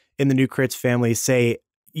here in the New Crits family, say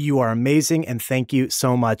you are amazing and thank you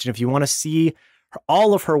so much. And if you want to see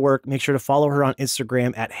all of her work, make sure to follow her on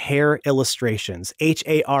Instagram at Hair Illustrations,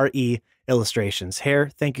 HARE Illustrations.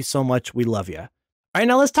 Hair, thank you so much. We love you. All right,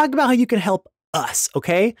 now let's talk about how you can help us.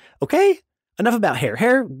 Okay. Enough about hair.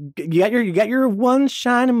 Hair, you got your one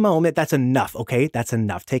shining moment. That's enough. Okay, that's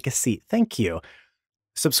enough. Take a seat. Thank you.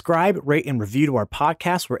 Subscribe, rate, and review to our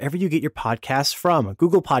podcast wherever you get your podcasts from.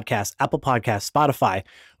 Google Podcasts, Apple Podcasts, Spotify.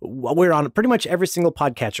 We're on pretty much every single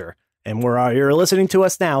podcatcher. And you're listening to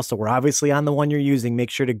us now, so we're obviously on the one you're using. Make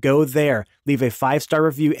sure to go there, leave a 5-star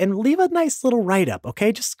review, and leave a nice little write-up,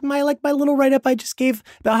 okay? Just my little write-up I just gave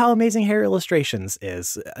about how amazing Hair Illustrations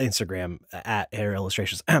is. Instagram at Hair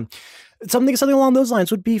Illustrations. Something along those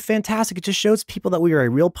lines would be fantastic. It just shows people that we are a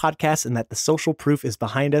real podcast and that the social proof is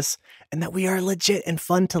behind us and that we are legit and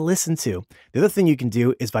fun to listen to. The other thing you can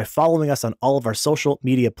do is by following us on all of our social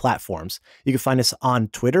media platforms. You can find us on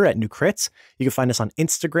Twitter at New Crits. You can find us on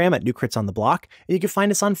Instagram at New Crits on the Block. And you can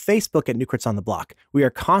find us on Facebook at New Crits on the Block. We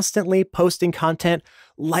are constantly posting content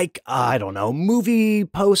like, I don't know, movie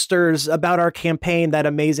posters about our campaign that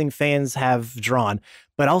amazing fans have drawn.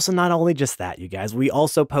 But also not only just that, you guys, we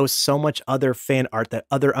also post so much other fan art that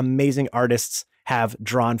other amazing artists have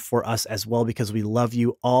drawn for us as well, because we love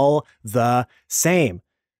you all the same.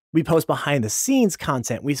 We post behind the scenes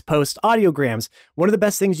content. We post audiograms. One of the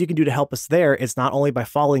best things you can do to help us there is not only by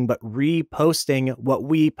following, but reposting what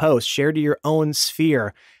we post. Share to your own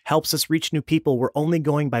sphere. Helps us reach new people. We're only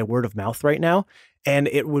going by word of mouth right now. And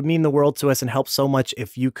it would mean the world to us and help so much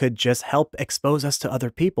if you could just help expose us to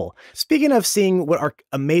other people. Speaking of seeing what our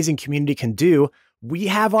amazing community can do, we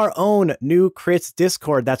have our own New Crits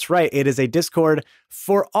Discord. That's right. It is a Discord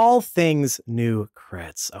for all things New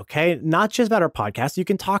Crits, okay? Not just about our podcast. You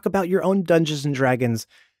can talk about your own Dungeons and Dragons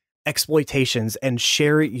exploitations and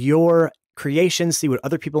share your creations, see what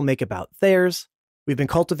other people make about theirs. We've been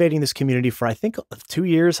cultivating this community for, I think, 2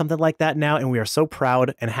 years, something like that now, and we are so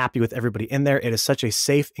proud and happy with everybody in there. It is such a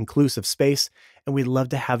safe, inclusive space, and we'd love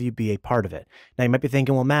to have you be a part of it. Now, you might be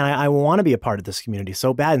thinking, well, man, I want to be a part of this community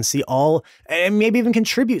so bad and see all, and maybe even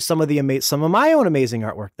contribute some of my own amazing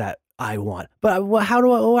artwork that I want. But how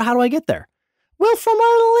do I get there? Well, from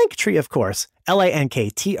our link tree, of course.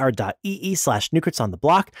 linktr.ee/newcrits on the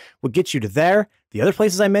block will get you to there. The other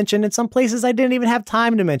places I mentioned, and some places I didn't even have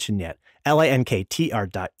time to mention yet.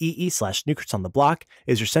 linktr.ee/newcrits on the block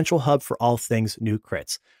is your central hub for all things New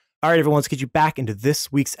Crits. All right, everyone, let's get you back into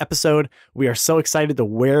this week's episode. We are so excited to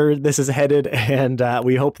where this is headed, and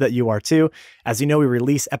we hope that you are too. As you know, we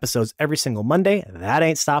release episodes every single Monday. That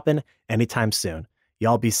ain't stopping anytime soon.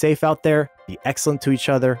 Y'all be safe out there. Be excellent to each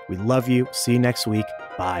other. We love you. See you next week.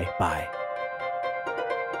 Bye.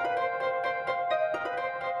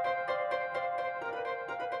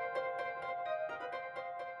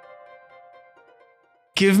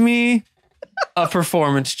 Give me a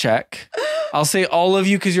performance check. I'll say all of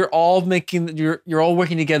you because you're all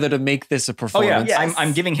working together to make this a performance. Oh yeah, yes.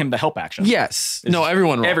 I'm giving him the help action. Yes. No,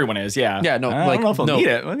 everyone roll. Everyone is, yeah. Yeah, no. I don't know if I'll need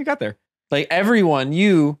it. What do you got there? Like everyone,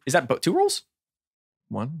 you. Is that 2 rolls?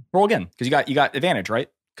 1. Roll again, because you got advantage, right?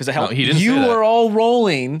 Because it helped. No, he didn't. You are all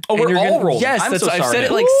rolling. Oh, we're all rolling. Yes, I'm so I've sorry. said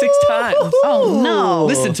it like 6 times. Oh no!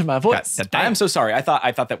 Listen to my voice. I'm so sorry. I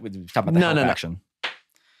thought that would talk about the help action.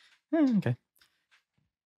 Okay.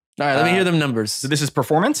 All right, let me hear them numbers. So this is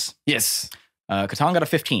performance. Yes. Catan got a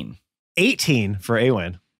 15. 18 for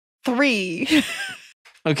Awen. 3.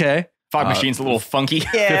 Okay. Fog machine's a little funky.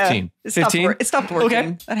 Yeah. 15. It stopped working.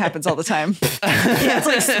 Okay. That happens all the time. Yeah, it's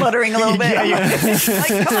like sputtering a little bit. Yeah,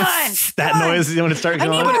 like, come on. That noise when it starts I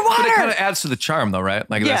going need on. more But it kind water. of adds to the charm, though, right?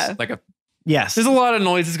 Like that's like a Yes. There's a lot of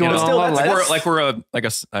noises going on. still, a lot of that's- lights. we're a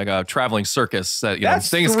traveling circus that That's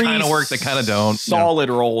things 3 kind of work, they kind of don't. Solid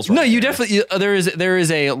rolls. No, right you there. definitely. There is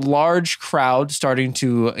a large crowd starting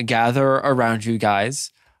to gather around you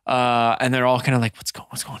guys, and they're all kind of like, "What's going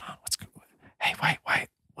on? Hey, wait,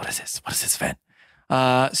 what is this? What is this event?"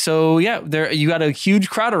 So yeah, you got a huge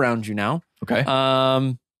crowd around you now. Okay.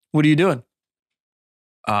 What are you doing?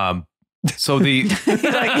 So the Do we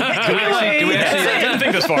actually I didn't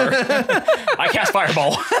think this far. I cast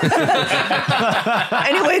fireball.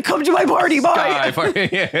 Anyway, come to my party. Bye.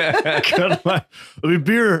 Let me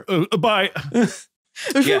beer. Bye.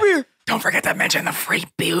 Yeah. Don't forget to mention the free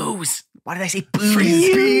booze. Why did I say booze?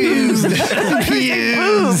 Booze.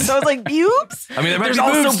 Boobs. So I was like, boobs? I mean, there might There's be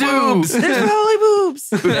also boobs too. boobs. There's probably boobs.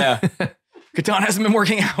 Yeah. Catan hasn't been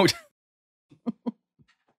working out.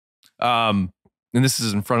 And this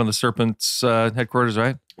is in front of the Serpent's headquarters,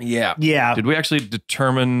 right? Yeah. Yeah. Did we actually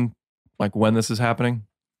determine like when this is happening?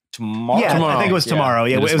 Tomorrow. Yeah, Tomorrow. I think it was tomorrow.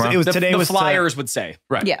 Yeah, It is tomorrow? it was The, today. the was flyers would say.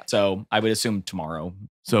 Right. Yeah. So I would assume tomorrow.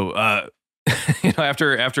 So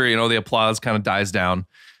after the applause kind of dies down,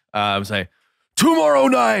 I would say, tomorrow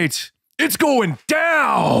night it's going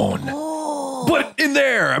down. Oh. But in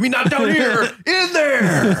there, I mean, not down here, in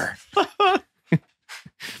there.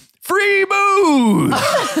 Free booze.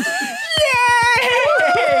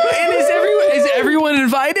 And is everyone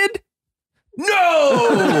invited? No.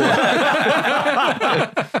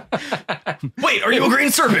 Wait, are you a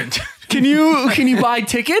green serpent? Can you buy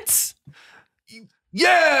tickets?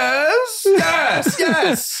 Yes.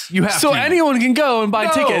 You have So to. anyone can go and buy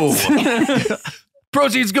No. tickets.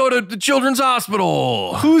 Proceeds go to the Children's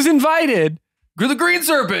Hospital. Who's invited? The Green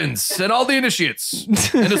Serpents and all the initiates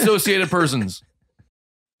and associated persons.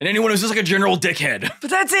 And anyone who's just like a general dickhead. But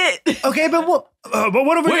that's it. Okay, but what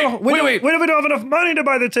if we Wait, don't? wait. What if we don't have enough money to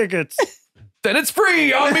buy the tickets? Then it's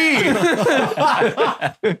free on me.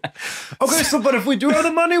 Okay, so but if we do have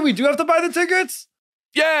the money, we do have to buy the tickets.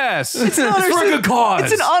 Yes. It's an honor for a good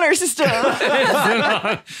cause. It's an honor system.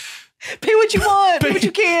 Pay what you want. Pay what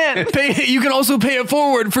you can. You can also pay it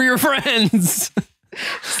forward for your friends.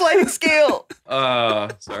 Sliding scale.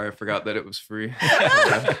 Sorry, I forgot that it was free.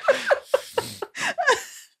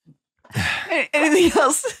 Anything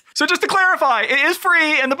else? So just to clarify, it is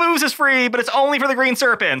free and the booze is free, but it's only for the green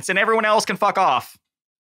serpents and everyone else can fuck off.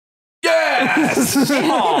 Yes!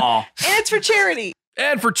 Aw. And it's for charity.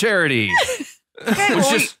 And for charity. Okay,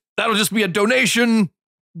 well, That'll just be a donation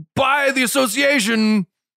by the association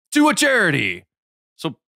to a charity.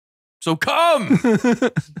 So come.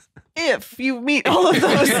 if you meet all of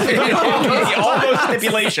those. All those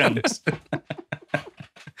stipulations.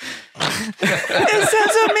 It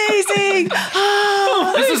sounds amazing.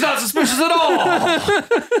 This is not suspicious at all.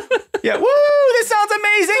 Yeah, woo, this sounds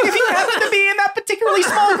amazing if you happen to be in that particularly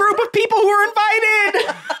small group of people who are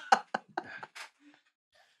invited.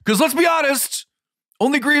 Because let's be honest,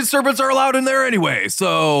 only green serpents are allowed in there anyway,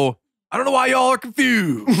 so I don't know why y'all are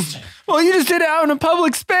confused. Well, you just did it out in a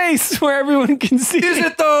public space where everyone can see. Is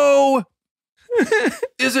it though?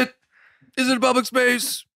 Is it a public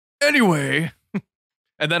space? Anyway.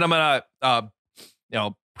 And then I'm gonna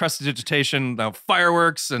prestidigitation,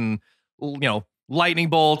 fireworks and lightning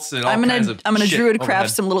bolts and all kinds of I'm gonna shit druid overhead. craft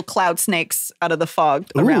some little cloud snakes out of the fog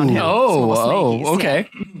around him. Some little snakies,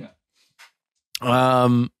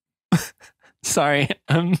 okay. Sorry.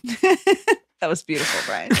 That was beautiful,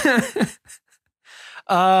 Brian.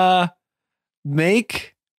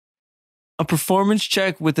 Make a performance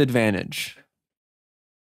check with advantage.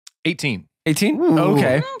 18. 18? Ooh.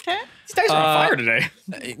 Okay. Okay. These dice are on fire today,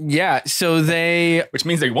 Yeah, so they which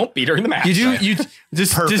means they won't be during the match.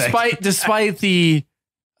 Perfect. despite the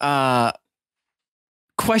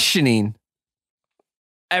questioning,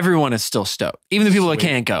 everyone is still stoked. Even the people that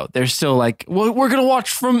can't go, they're still like, well, we're gonna watch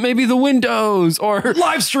from maybe the windows or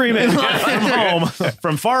Live streaming from home,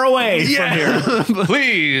 from far away from here.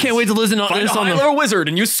 Please. can't wait to listen to Find this a on the high-level wizard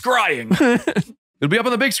and use scrying. It'll be up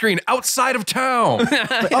on the big screen outside of town.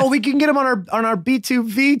 Oh, we can get them on our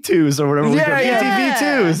B2V2s or whatever.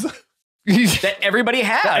 BTV2s. That everybody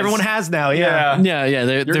has. Everyone has now. Yeah. yeah,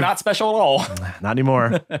 You're not special at all. Not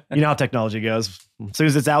anymore. You know how technology goes. As soon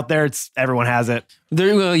as it's out there, everyone has it.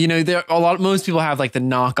 Most people have like the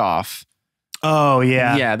knockoff. Oh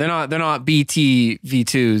yeah. Yeah, they're not BT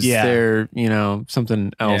V2s. Yeah. They're,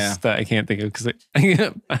 something else Yeah. that I can't think of because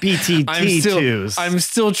BTT2s. I'm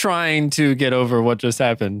still trying to get over what just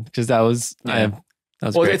happened because that was Yeah. that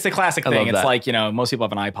was Well, great. it's the classic I thing. love It's that. like, most people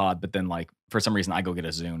have an iPod, but then like for some reason I go get a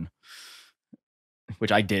Zune.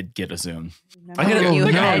 Which I did get a Zune.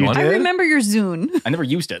 I remember your Zune. I never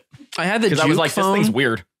used it. I had the Because juke I was like, phone. this thing's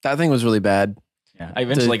weird. That thing was really bad. Yeah. I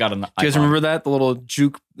eventually got an iPod. Do you guys remember that? The little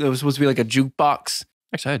juke that was supposed to be like a jukebox.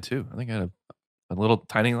 Actually, I had two. I think I had a little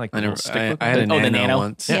tiny I little stick. I looking had a thing. the nano Nano?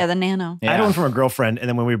 once. Yeah, the Nano. I had one from a girlfriend, and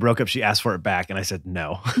then when we broke up, she asked for it back, and I said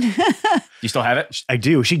no. You still have it? I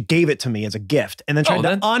do. She gave it to me as a gift, and then tried to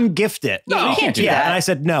then- ungift it. Yeah, you can't do Yeah, that. and I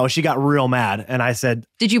said no. She got real mad, and I said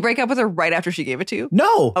Did you break up with her right after she gave it to you?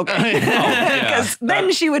 no. Okay. Because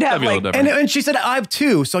then she would have That'd be a like. little different. And she said I have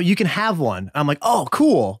two, so you can have one. I'm like, oh,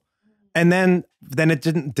 cool. And then it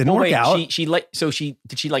didn't Oh, work wait, out. did she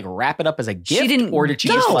wrap it up as a gift? She didn't or did she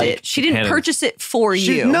gift just like it. She didn't hand it- purchase it for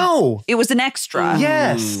She- you. no. It was an extra.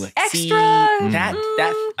 Yes. Ooh, Extra. see, Mm.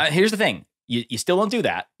 that here's the thing. You still don't do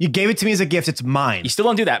that. You gave it to me as a gift. It's mine. You still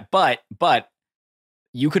don't do that. But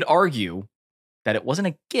you could argue that it wasn't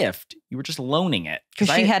a gift. You were just loaning it.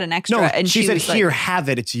 Because she had an extra, No, and she said, was "Here, like, have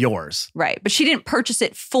it. It's yours." right. But she didn't purchase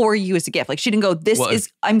it for you as a gift. Like she didn't go,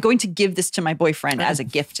 I'm going to give this to my boyfriend as a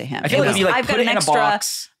gift to him. I feel like if you like I've put got it an in extra. a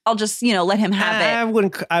box. I'll just, let him have I it.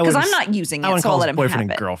 wouldn't. Because I'm not using I it, wouldn't so I'll call let us him boyfriend have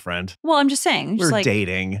and it. girlfriend. Well, I'm just saying. We're Just like,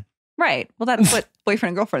 dating. right. Well, that's what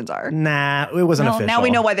boyfriend and girlfriends are. Nah, it wasn't Well, official. now we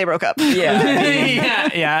know why they broke up. Yeah.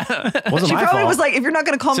 yeah. Wasn't She my probably fault. was like, if you're not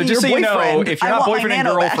going to call So me just so your you boyfriend, know, if you're I not want my boyfriend and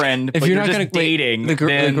nano back. girlfriend, If but you're you're not just gonna dating, the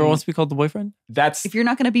then girl wants to be called the boyfriend. that's If you're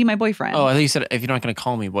not going to be my boyfriend, Oh, I think you said if you're not going to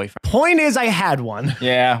call me boyfriend. Point is, I had one,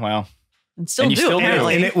 yeah. Well, and still and you do still do.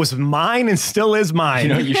 apparently. and it was mine, and still is mine.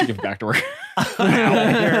 you should give it back to her.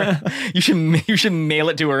 you should mail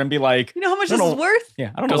it to her and be like, You know how much I this don't is know. worth?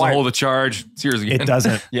 yeah, I don't know Doesn't why. hold the charge. It's yours again. It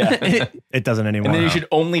doesn't. Yeah. It doesn't anymore. And then you should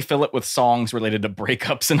only fill it with songs related to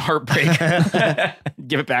breakups and heartbreak.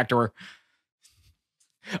 Give it back to her.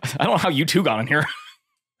 I don't know how you two got in here.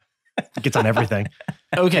 It gets on everything.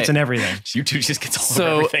 Okay. It's in everything. You two just gets all over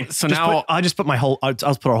So everything. so Just now I'll just put my whole. I'll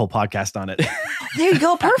put our whole podcast on it. There you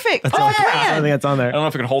go. Perfect. That's the only thing that's on I there. don't know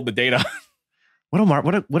if I can hold the data.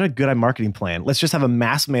 What a good marketing plan. Let's just have a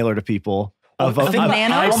mass mailer to people of Well, think about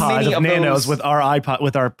nanos? how many iPod of of nanos those- with our iPod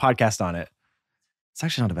with our podcast on it. It's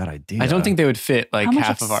actually not a bad idea. I don't think they would fit like How much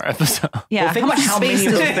half of our episode. Yeah. Well, think about how many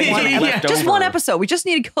of those things one are episode? left Just over. one episode. We just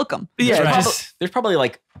need to cook them. There's, Yeah, probably, just- there's probably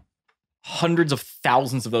like hundreds of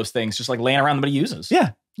thousands of those things just like laying around nobody uses.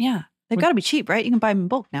 Yeah. Yeah. They've got to be cheap, right? You can buy them in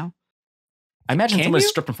bulk now. I imagine Can someone's you?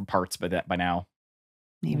 stripped them for parts by now.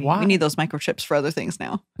 Maybe Why? we need those microchips for other things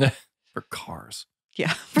now. For cars. Yeah,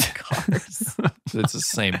 for cars. It's the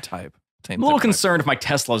same type. I'm a little concerned if my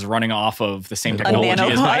Tesla's running off of the same A technology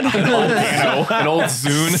as my nanopod. an old Nano, an old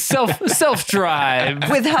Zune. Self drive.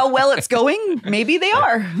 With how well it's going, maybe they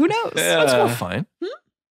are. Who knows? Let's go fine.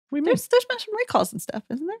 There's been some recalls and stuff,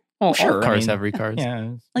 isn't there? All Sure, I cars mean, have recars.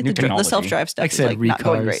 Yeah, Like new the technology. self-drive stuff I is said like not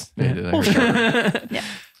going great. recars. Yeah, Yeah.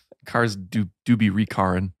 Cars do be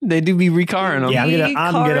recarring. They do be recarring them. Yeah,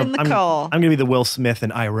 In the call. I'm gonna be the Will Smith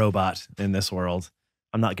and iRobot in this world.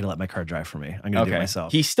 I'm not gonna let my car drive for me. I'm gonna do it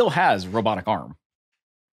myself. He still has robotic arm.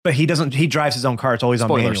 But he doesn't. He drives his own car. It's always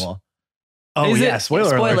Spoilers. on manual. Oh Is it? yeah,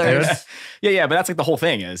 spoiler alert. Spoilers. dude. Yeah, but that's like the whole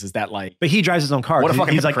thing is that like But he drives his own car. What a 'cause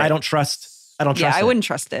fucking he's like, hypocrite. I don't trust Yeah, I it. wouldn't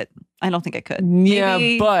trust it. I don't think I could. Yeah,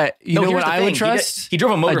 Maybe- but you know here's what the I thing. would trust? He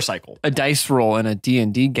drove a motorcycle. A dice roll in a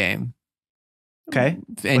D&D game. Okay.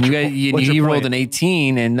 And What's your he rolled point? an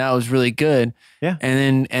 18 and that was really good. Yeah.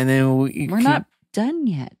 And then We're not done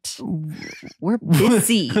yet. We're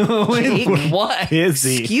busy. Jake. What?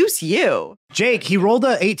 Busy. Excuse you. Jake, he rolled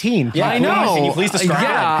a 18. Yeah, I please, know. can you please describe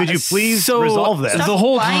Yeah. Could you please So, resolve this? Stop The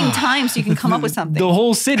whole buying time so you can come up with something. The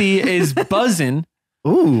whole city is buzzing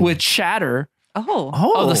Ooh. with chatter oh.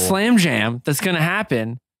 oh, of the slam jam that's going to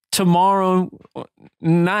happen tomorrow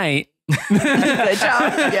night. Good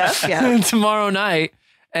job. Yes, yeah. Tomorrow night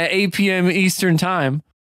at 8 p.m. Eastern time.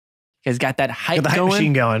 You guys got that hype Got the hype going?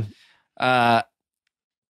 machine going.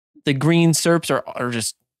 The green serps are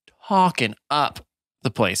just talking up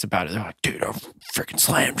the place about it. They're like, dude, a freaking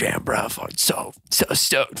slam jam, bro. I'm so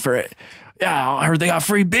stoked for it. Yeah, I heard they got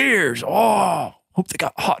free beers. Oh, hope they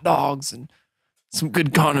got hot dogs and some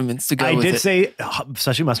good condiments to go I with did it. say,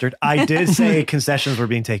 especially mustard. I did say concessions were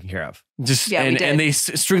being taken care of. Just Yeah, we and, did. and they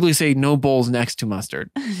strictly say no bowls next to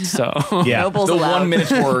mustard. So Yeah. No bowls The allowed. 1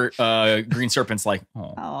 minute where Green Serpent's like,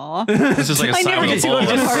 oh. Aw. It's just like a I never silent get to go bowl.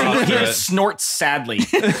 to the party. He just snorts sadly.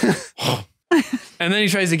 and then he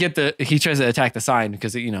tries to attack the sign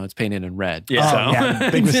because it's painted in red. Yeah. So. Oh, yeah,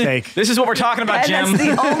 big mistake. This is what we're talking about, And Jim.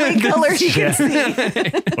 that's the only color you can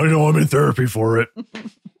see. I know I'm in therapy for it.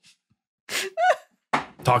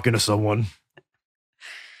 Talking to someone.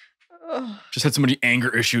 Just had so many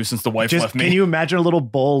anger issues since the wife Just left me. can you imagine a little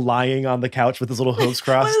bull lying on the couch with his little hooves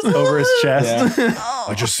crossed over his chest? Oh.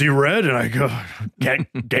 I just see red and I go can't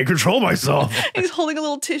control myself. He's holding a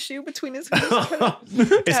little tissue between his fingers.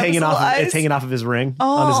 It's hanging off. It's hanging off of his ring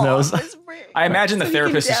on his nose. I imagine the So he can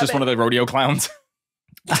therapist is dab just it. one of the rodeo clowns.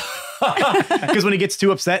 Because when he gets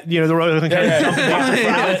too upset, the road kind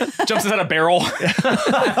of Jumps inside a barrel.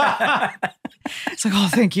 It's like, oh,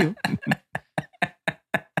 thank you.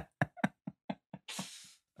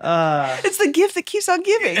 It's the gift that keeps on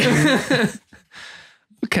giving.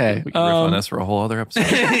 Okay. We can riff on this for a whole other episode.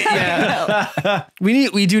 Yeah.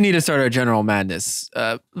 We do need to start our General Madness,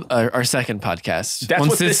 our second podcast. That's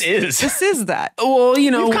Once what this is. This is that. Well,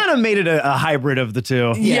 We've kind of made it a hybrid of the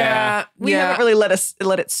two. yeah. We haven't really let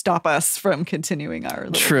it stop us from continuing our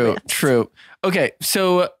little True. rant. True. Okay.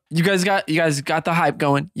 So you guys got the hype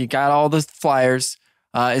going. You got all the flyers.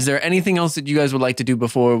 Is there anything else that you guys would like to do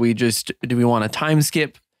before do we want a time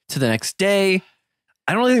skip to the next day?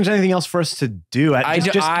 I don't really think there's anything else for us to do.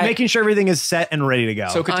 Just I- making sure everything is set and ready to go.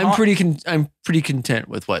 So I'm pretty content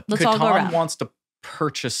with what. Let's all go Catan around. wants to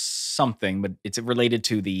purchase something, but it's related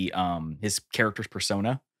to the his character's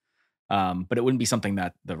persona. But it wouldn't be something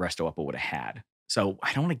that the resto upper would have had. So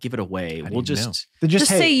I don't want to give it away. How do We'll you know? just Just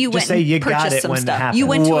say you went and you got purchased it some when it stuff. happened. You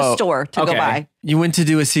went to Whoa. a store to Okay. go buy. You went to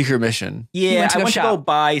do a secret mission. yeah. went to I go went to go shop.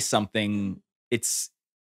 buy something.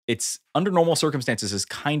 It's under normal circumstances is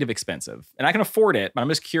kind of expensive, and I can afford it. But I'm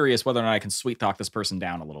just curious whether or not I can sweet talk this person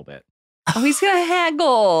down a little bit. Oh, he's gonna haggle.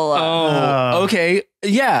 Oh, okay.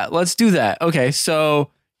 Yeah, let's do that. Okay,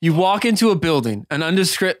 so you walk into a building, an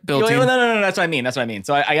nondescript building. No. That's what I mean.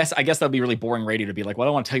 So I guess that'd be really boring radio to be like, well, I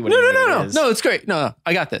don't want to tell you what it is. No, it's great. No,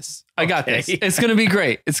 I got this. I got Okay. this. It's gonna be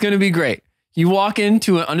great. It's gonna be great. You walk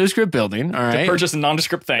into an undescript building, all To right? purchase a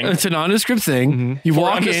nondescript thing. It's a nondescript thing. You For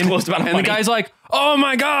walk in, undisclosed amount of and the money. guy's like, "Oh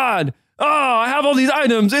my god! Oh, I have all these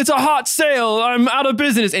items. It's a hot sale. I'm out of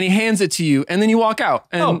business." And he hands it to you, and then you walk out.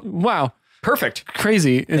 And wow, Perfect.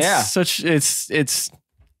 crazy! It's Yeah. it's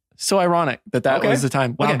so ironic that Okay. was the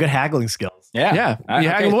time. Wow, Okay. good haggling skills. Yeah. Yeah, you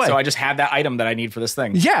haggle away. So I just have that item that I need for this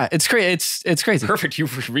thing. Yeah, it's great. It's crazy. Perfect. You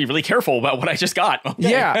should be really careful about what I just got. Okay.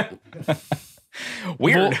 Yeah.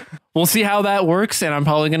 Weird. We'll see how that works, and I'm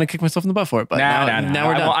probably gonna kick myself in the butt for it. But now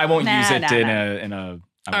we're done. I won't use Nah, it nah, in a.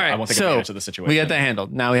 All right, I won't take so advantage of the situation. we got that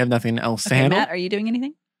handled. Now we have nothing else to Okay, handle. Matt, are you doing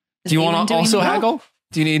anything? Is Do you anyone want to doing also anything? haggle?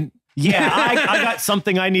 Do you need? Yeah, I got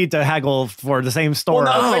something I need to haggle for the same store.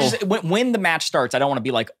 Well, no, when the match starts, I don't want to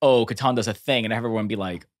be like, oh, Catan does a thing, and have everyone be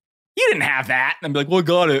like, you didn't have that. And I'd be like, well, I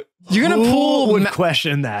got it. You're gonna Who would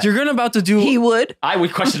question that? You're gonna about to do. He would. I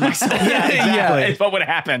would question myself. Yeah, exactly. If what would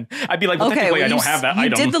happen? I'd be like, well, technically, I don't have that You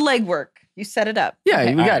item. did the legwork. You set it up. Yeah,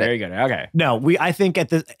 Okay. we got it. Very good. Okay. No, I think at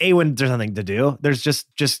the when there's nothing to do. There's just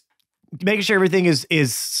making sure everything is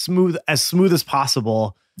smooth as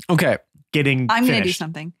possible. Okay, Getting I'm going to do finished.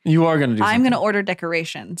 something. you are gonna do. I'm something. going to order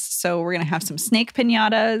decorations. So we're going to have some snake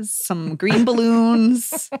pinatas, some green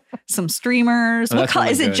balloons, some streamers. Oh, What that's color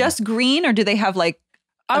really is it? good. Just green, or do they have like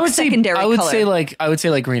I a would say. secondary I would color? say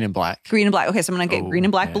like green and black. Green and black. Okay, so I'm going to get green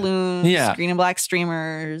and black yeah. balloons, Yeah. green and black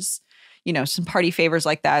streamers, some party favors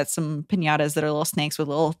like that, some pinatas that are little snakes with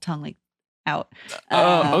a little tongue like out.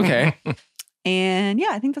 Oh, okay. And yeah,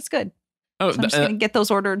 I think that's good. Oh, So I'm just going to get those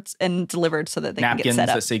ordered and delivered so that they Napkins can get set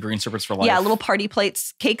up. that say green serpents for life. Yeah, little party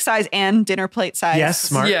plates, cake size and dinner plate size. Yes,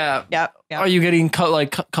 smart. yeah. Yep. Are you getting colored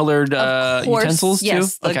Of course, utensils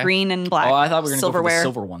yes, too? the green and black. Oh, I thought we were going to go for the silverware.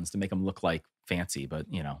 silver ones to make them look like fancy, but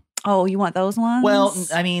Oh, you want those ones? Well,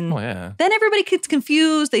 I mean, Oh yeah. then everybody gets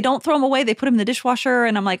confused. They don't throw them away. They put them in the dishwasher,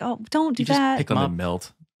 and I'm like, oh, don't do you just that. pick Then them they up.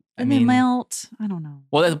 melt. and they melt. I don't know.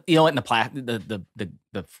 Well, you know what? In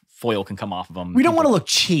the foil can come off of them. We don't want to look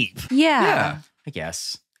cheap. Yeah. I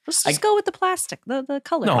guess. Let's just go with the plastic, the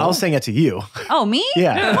color. No. I was saying it to you. Oh, me?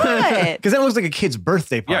 Yeah. What? Because that looks like a kid's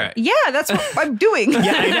birthday party. Yeah. Yeah, that's what I'm doing.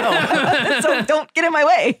 Yeah, I know. So don't get in my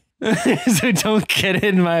way. So don't get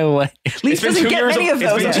in my way. Leaf doesn't get many of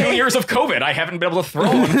those. It's been 2 okay? years of COVID. I haven't been able to throw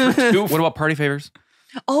one for two. What about party favors?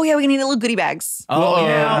 Oh, yeah, we need little goodie bags. Oh,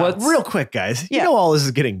 Yeah. what's- Real quick, guys. Yeah. You know all this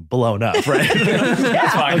is getting blown up, right?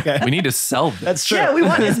 That's fine. Okay. We need to sell this. That's true. Yeah, we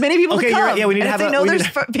want as many people Okay, to you're come. right. Yeah, we need to and have if they a- know we there's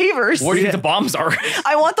need favors. Where do you think the bombs are?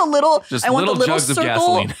 I want the little, Just I want the little little jugs of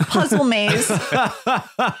circle gasoline. puzzle maze.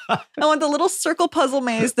 I want the little circle puzzle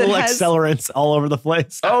maze that Little has accelerants all over the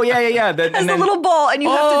place. Oh, yeah. has And the then, little ball, and you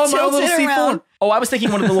have Oh, to my tilt little it C4. around. I was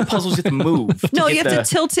thinking one of the little puzzles you have to move. No, you get have the- to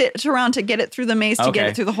tilt it around to get it through the maze to get Okay.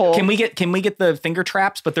 it through the hole. Can we get the finger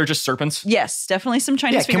traps, but they're just serpents? Yes, definitely some Yeah,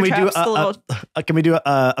 Chinese can finger we do traps. the little, can we do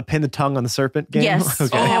a pin the tongue on the serpent game? yes,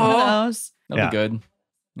 Okay. I have one Oh. of those. That'll Yeah. be good.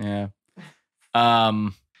 Yeah.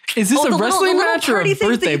 Is this Oh, a the wrestling little match or party a things that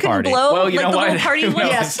birthday you can party? blow, Well, you like know the what? little party Who ones.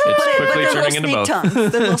 knows? Yes, It's but quickly they're little turning into snake both. tongues.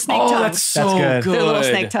 They're little snake tongues. That's good. They're little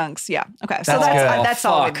snake tongues. Yeah. Okay. So That's good. that's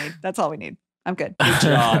all we Fuck. need. That's all we need. I'm good. Good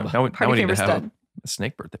job. Now we Party need to favors have done. a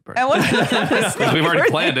snake birthday party. I want Because we've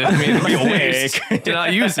already planned it. I mean, it'd be a waste to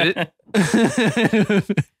not use it.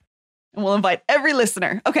 And we'll invite every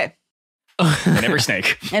listener. Okay. And every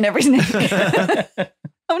snake. And every snake.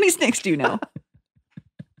 How many snakes do you know?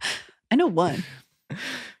 I know one.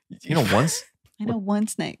 You know, once. I know one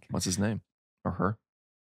snake. What's his name? Or her?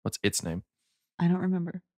 What's its name? I don't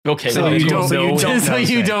remember. Okay. So well, you cool. don't- so you don't so know you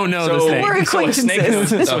snake. don't know the So- snake. We're So a snake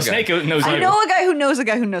knows, acquaintances. so a Okay. snake knows I you. know a guy who knows a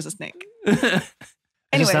guy who knows a snake. It just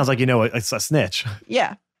Anyway. sounds like you know it's a snitch.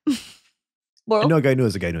 Yeah. I Laurel, know a guy who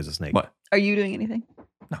knows a guy who knows a snake. What? are you doing anything?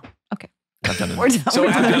 I've done it. We're done. So We're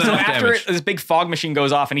done. after, Damage. this big fog machine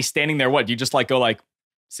goes off and he's standing there, what? Do you just like go like,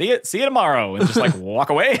 see you tomorrow, and just like walk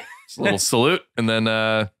away? Just a little salute, and then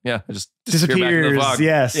I just disappear back into the Disappears. fog.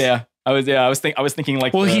 Yes. Yeah. I was thinking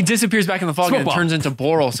like, Well, the- he disappears back in the fog Smoke and it bomb. turns into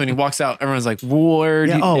Boral. So when he walks out, everyone's like, "Where?"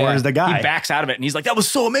 Yeah, oh, where's the guy? He backs out of it and he's like, that was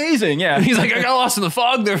so amazing. Yeah. He's like, "I got lost in the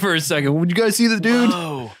fog there for a second. Would you guys see the dude?"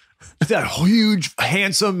 Whoa. That huge,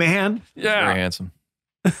 handsome man. Very handsome.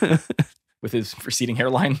 With his receding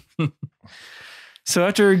hairline. So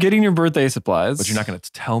after getting your birthday supplies, But you're not going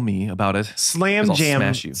to tell me about it. Slam 'Cause I'll Jam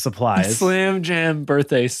smash you. supplies. Slam Jam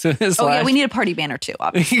birthday. Oh, yeah, we need a party banner too,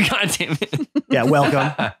 obviously. God damn it! Yeah,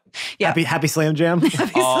 welcome. Yeah. Happy Slam Jam.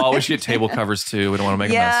 Oh, we should get table covers too. We don't want to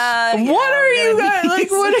make a mess. Yeah. What are you guys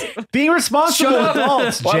like? What? Being responsible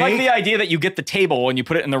adults, Well, I like Jake. the idea that you get the table and you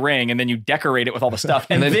put it in the ring and then you decorate it with all the stuff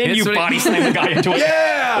and then hit you somebody- body slam the guy into it.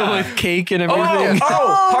 Yeah. With cake and everything.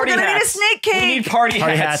 Oh, party we're gonna need a hats. snake We cake. need party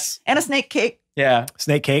Party hats. hats. And a snake cake. Yeah.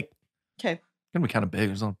 Snake cake. Okay. It's going to be kind of big.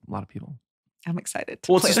 There's a lot of people. I'm excited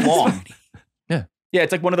to Well, play it's just this. long. Yeah. Yeah,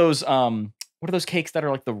 it's like one of those what are those cakes that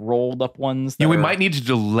are like the rolled up ones? Yeah, that we are- might need to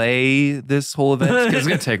delay this whole event because it's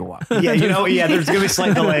going to take a while. Yeah, there's gonna be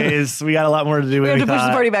slight delays. We got a lot more to do. We than have to we push the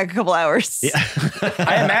thought. party back a couple hours. Yeah.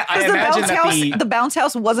 I Because the imagine bounce that house, the bounce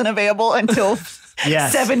house wasn't available until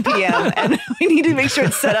Yes. 7 p.m. and we need to make sure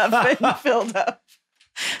it's set up and filled up.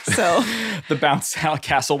 So the bounce house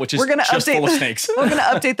castle, which is we're gonna just update. full of snakes. We're gonna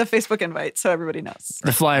update the Facebook invite so everybody knows.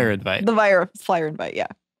 The flyer invite. The flyer invite. Yeah.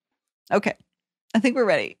 Okay. I think we're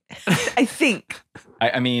ready. I think.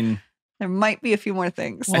 I mean, There might be a few more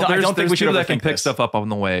things. Well, I don't think we should people that can overthink pick this. stuff up on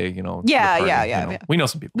the way. You know. to the Yeah, party, yeah, you yeah, know. yeah. We know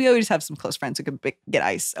some people. We always have some close friends who can get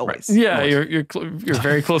ice always. Yeah, you're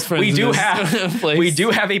very close friends. We in do this have place. we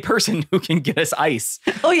do have a person who can get us ice.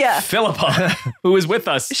 Oh yeah. Philippa, who is with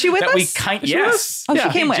us. Is she with that We us? yes. Oh, she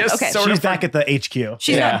came with. just Okay. sort She's of back at the HQ.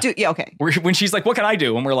 She's Yeah. not okay. when she's like, "What can I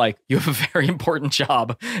do?" and we're like, "You have a very important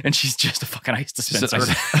job," and she's just a fucking ice dispenser.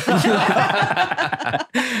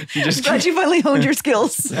 She just Glad you finally honed your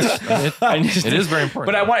skills. It is very important.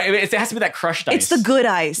 But I want it has to be that crushed ice. It's the good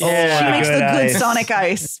ice. Yeah, She makes the good good ice. Sonic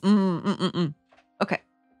ice. Okay.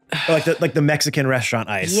 like the Mexican restaurant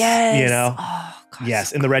ice. Yes. You know? Oh, God.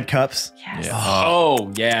 Yes, in the red cups. Yes. Yeah.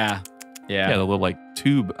 Oh yeah. Yeah, the little like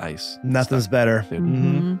tube ice. Nothing's better. Dude,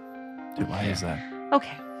 Mhm. dude, why is that?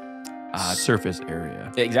 Okay. Surface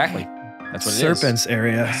area. Exactly. That's what it is. Serpents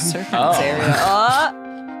area. Serpents Oh. area.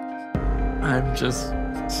 I'm just.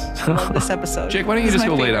 I love this episode. Jake, why don't you This is just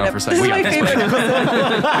my go lay down favorite for a second? This We is my got this. favorite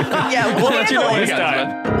episode. Yeah, we'll let you know handle this it.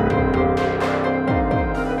 time.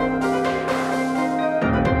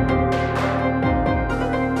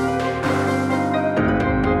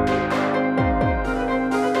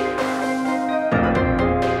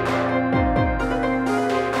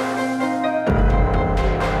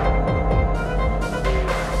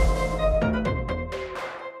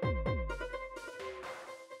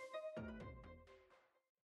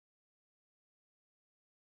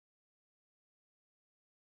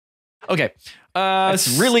 Okay.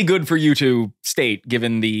 It's really good for you to state,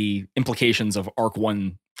 given the implications of Arc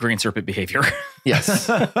 1 Green Serpent behavior. Yes.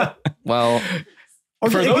 Well,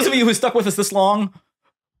 For those of you who stuck with us this long,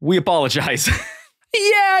 we apologize.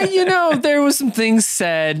 yeah, there was some things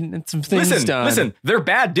said and some things done. Listen, they're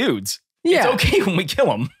bad dudes. Yeah. It's okay when we kill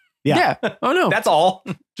them. Yeah. Oh no. That's all.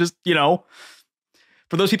 Just,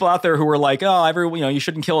 for those people out there who are like, oh, you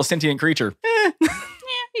shouldn't kill a sentient creature.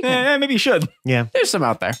 Maybe you should. Yeah, There's some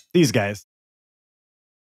out there. these guys.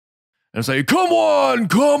 And say, come on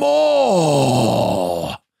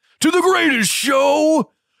to the greatest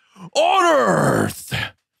show on Earth.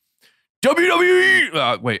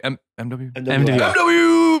 WWE. Wait, MW? MW.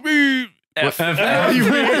 MWB.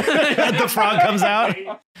 The frog comes out.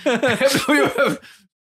 WWF